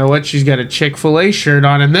 well, you know what? She's got a Chick-fil-A shirt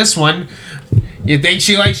on in this one. You think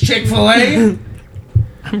she likes Chick-fil-A?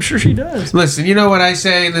 I'm sure she does. Listen, you know what I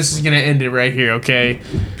say, and this is gonna end it right here, okay?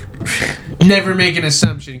 Never make an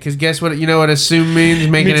assumption, because guess what? You know what assume means?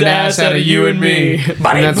 Making Means an ass out of you and me. And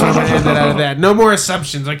that's what I'm gonna end it out of that. No more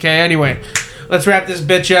assumptions, okay? Anyway, let's wrap this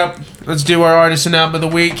bitch up. Let's do our artist and album of the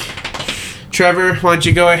week. Trevor, why don't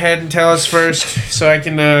you go ahead and tell us first, so I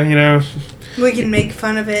can, We can make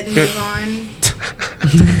fun of it and move on.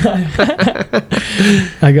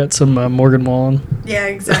 I got some Morgan Wallen. Yeah,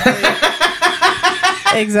 exactly.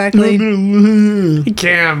 Exactly.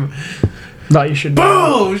 Cam. Thought you should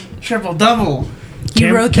know. Boom! Triple double.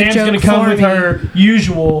 You wrote the Cam's joke gonna come for with me. her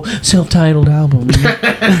usual self-titled album. Wait.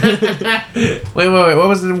 What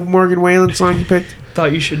was the Morgan Wallen song you picked?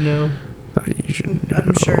 Thought you should know. You should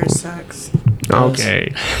I'm sure it sucks.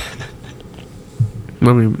 Okay.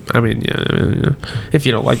 I mean, yeah. If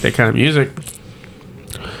you don't like that kind of music,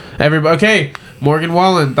 everybody. Okay, Morgan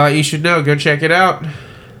Wallen. Thought you should know. Go check it out.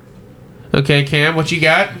 Okay, Cam, what you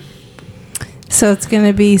got? So it's going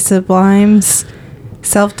to be Sublime's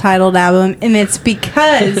self-titled album, and it's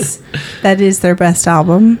because that is their best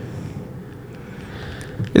album.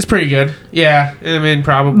 It's pretty good. Yeah, I mean,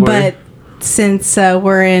 probably. But since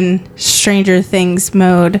we're in Stranger Things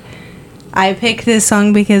mode, I picked this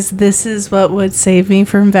song because this is what would save me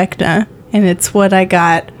from Vecna, and it's What I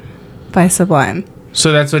Got by Sublime.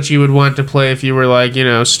 So that's what you would want to play if you were like,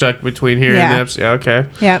 stuck between here Yeah. and there. Yeah, okay.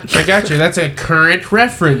 Yep. I got you. That's a current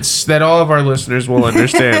reference that all of our listeners will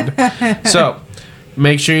understand. So,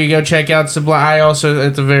 make sure you go check out Sublime. It's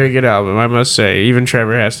a very good album, I must say. Even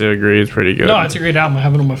Trevor has to agree it's pretty good. No, it's a great album. I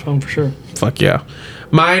have it on my phone for sure. Fuck yeah.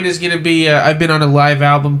 Mine is going to be, I've been on a live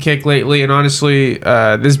album kick lately, and honestly,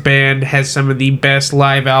 this band has some of the best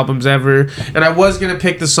live albums ever. And I was going to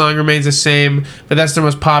pick The Song Remains the Same, but that's the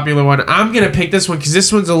most popular one. I'm going to pick this one because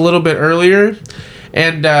this one's a little bit earlier.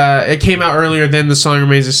 And it came out earlier than The Song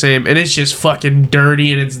Remains the Same, and it's just fucking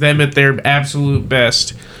dirty, and it's them at their absolute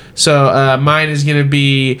best. So mine is going to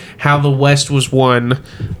be How the West Was Won,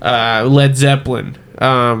 Led Zeppelin.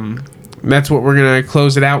 That's what we're going to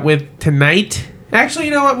close it out with tonight. Actually,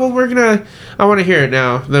 you know what? Well, I want to hear it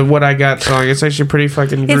now. The What I Got song. It's actually pretty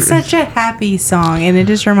fucking. It's such a happy song, and it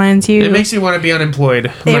just reminds you. It makes me want to be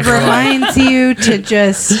unemployed. It reminds you to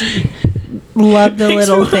just love the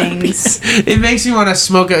little things. It makes me want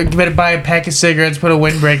to buy a pack of cigarettes, put a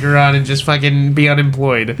windbreaker on, and just fucking be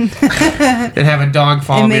unemployed, and have a dog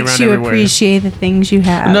follow It me makes around you everywhere. appreciate the things you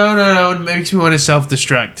have. No. It makes me want to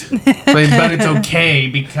self-destruct. But it's okay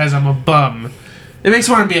because I'm a bum. It makes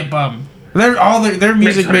me want to be a bum. Their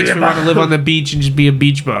music makes me want to live on the beach and just be a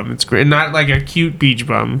beach bum. It's great. Not like a cute beach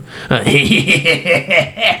bum.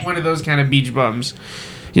 One of those kind of beach bums.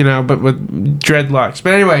 But with dreadlocks.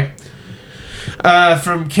 But anyway,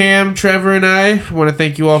 from Cam, Trevor, and I want to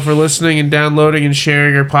thank you all for listening and downloading and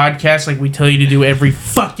sharing our podcast like we tell you to do every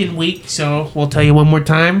fucking week. So we'll tell you one more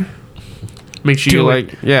time. Make sure you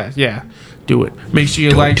like. Yeah. Do it. Make sure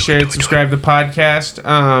you like, share, and subscribe to the podcast.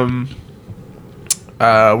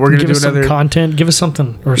 We're gonna Give do us another some content. Give us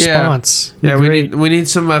something. A response. Yeah, Be we need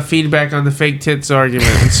some feedback on the fake tits argument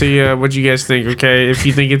and see what you guys think. Okay, if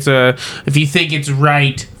you think it's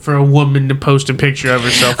right for a woman to post a picture of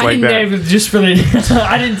herself like that.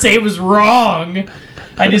 I didn't say it was wrong.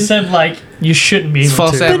 I just said, like, you shouldn't be It's able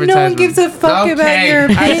false to. But no one gives a fuck about your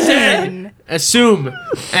I said, opinion. assume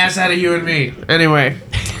ass out of you and me. Anyway.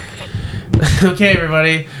 Okay,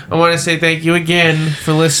 everybody. I want to say thank you again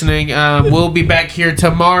for listening. We'll be back here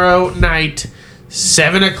tomorrow night,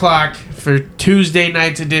 7 o'clock, for Tuesday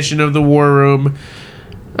night's edition of The War Room.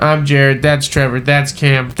 I'm Jared. That's Trevor. That's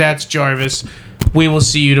Cam. That's Jarvis. We will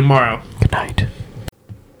see you tomorrow. Good night.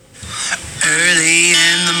 Early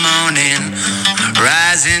in the morning,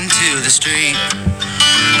 rising to the street.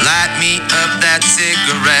 Light me up that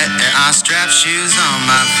cigarette and I'll strap shoes on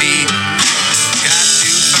my feet. Got to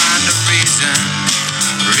find a reason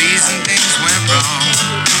things went wrong.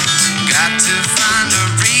 Got to find a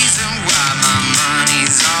reason why my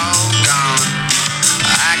money's all gone.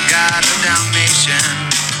 I got a Dalmatian,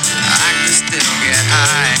 I can still get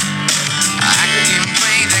high. I can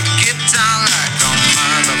play the guitar like a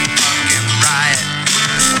motherfucking riot.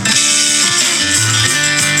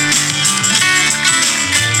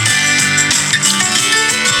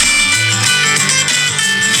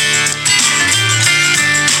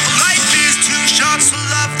 Life is too short, so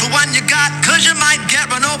love the one you got, 'cause you might get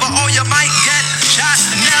run over or you might get shot.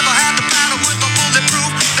 Never had to battle with a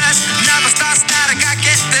bulletproof vest. Never start static, I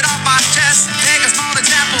get it off my chest. Take a small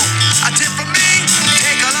example, a tip from me.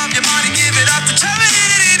 Take all of your money, give it up to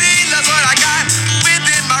charity. That's what I got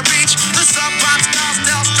within my reach. The subprime style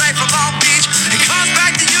still straight from Long Beach. It comes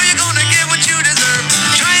back to you, you're gonna get what you deserve.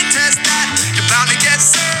 Try and test that, you're bound to get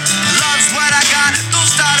served. Love's what I got, don't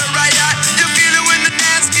start a riot. You feel it when the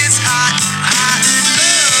dance gets hot.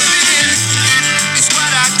 Love it, it's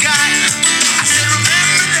what I got. I said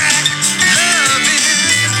remember that. Love it,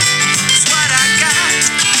 it's what I got.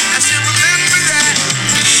 I said remember that.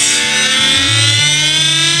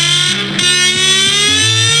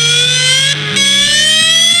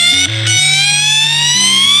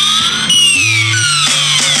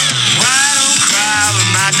 Why don't cry when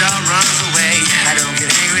my dog runs away? I don't get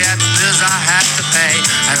angry at the bills I have to pay.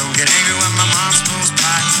 I don't get angry when my mom smokes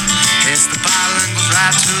pot. Hits the bottle and goes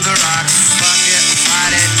right to the rocks.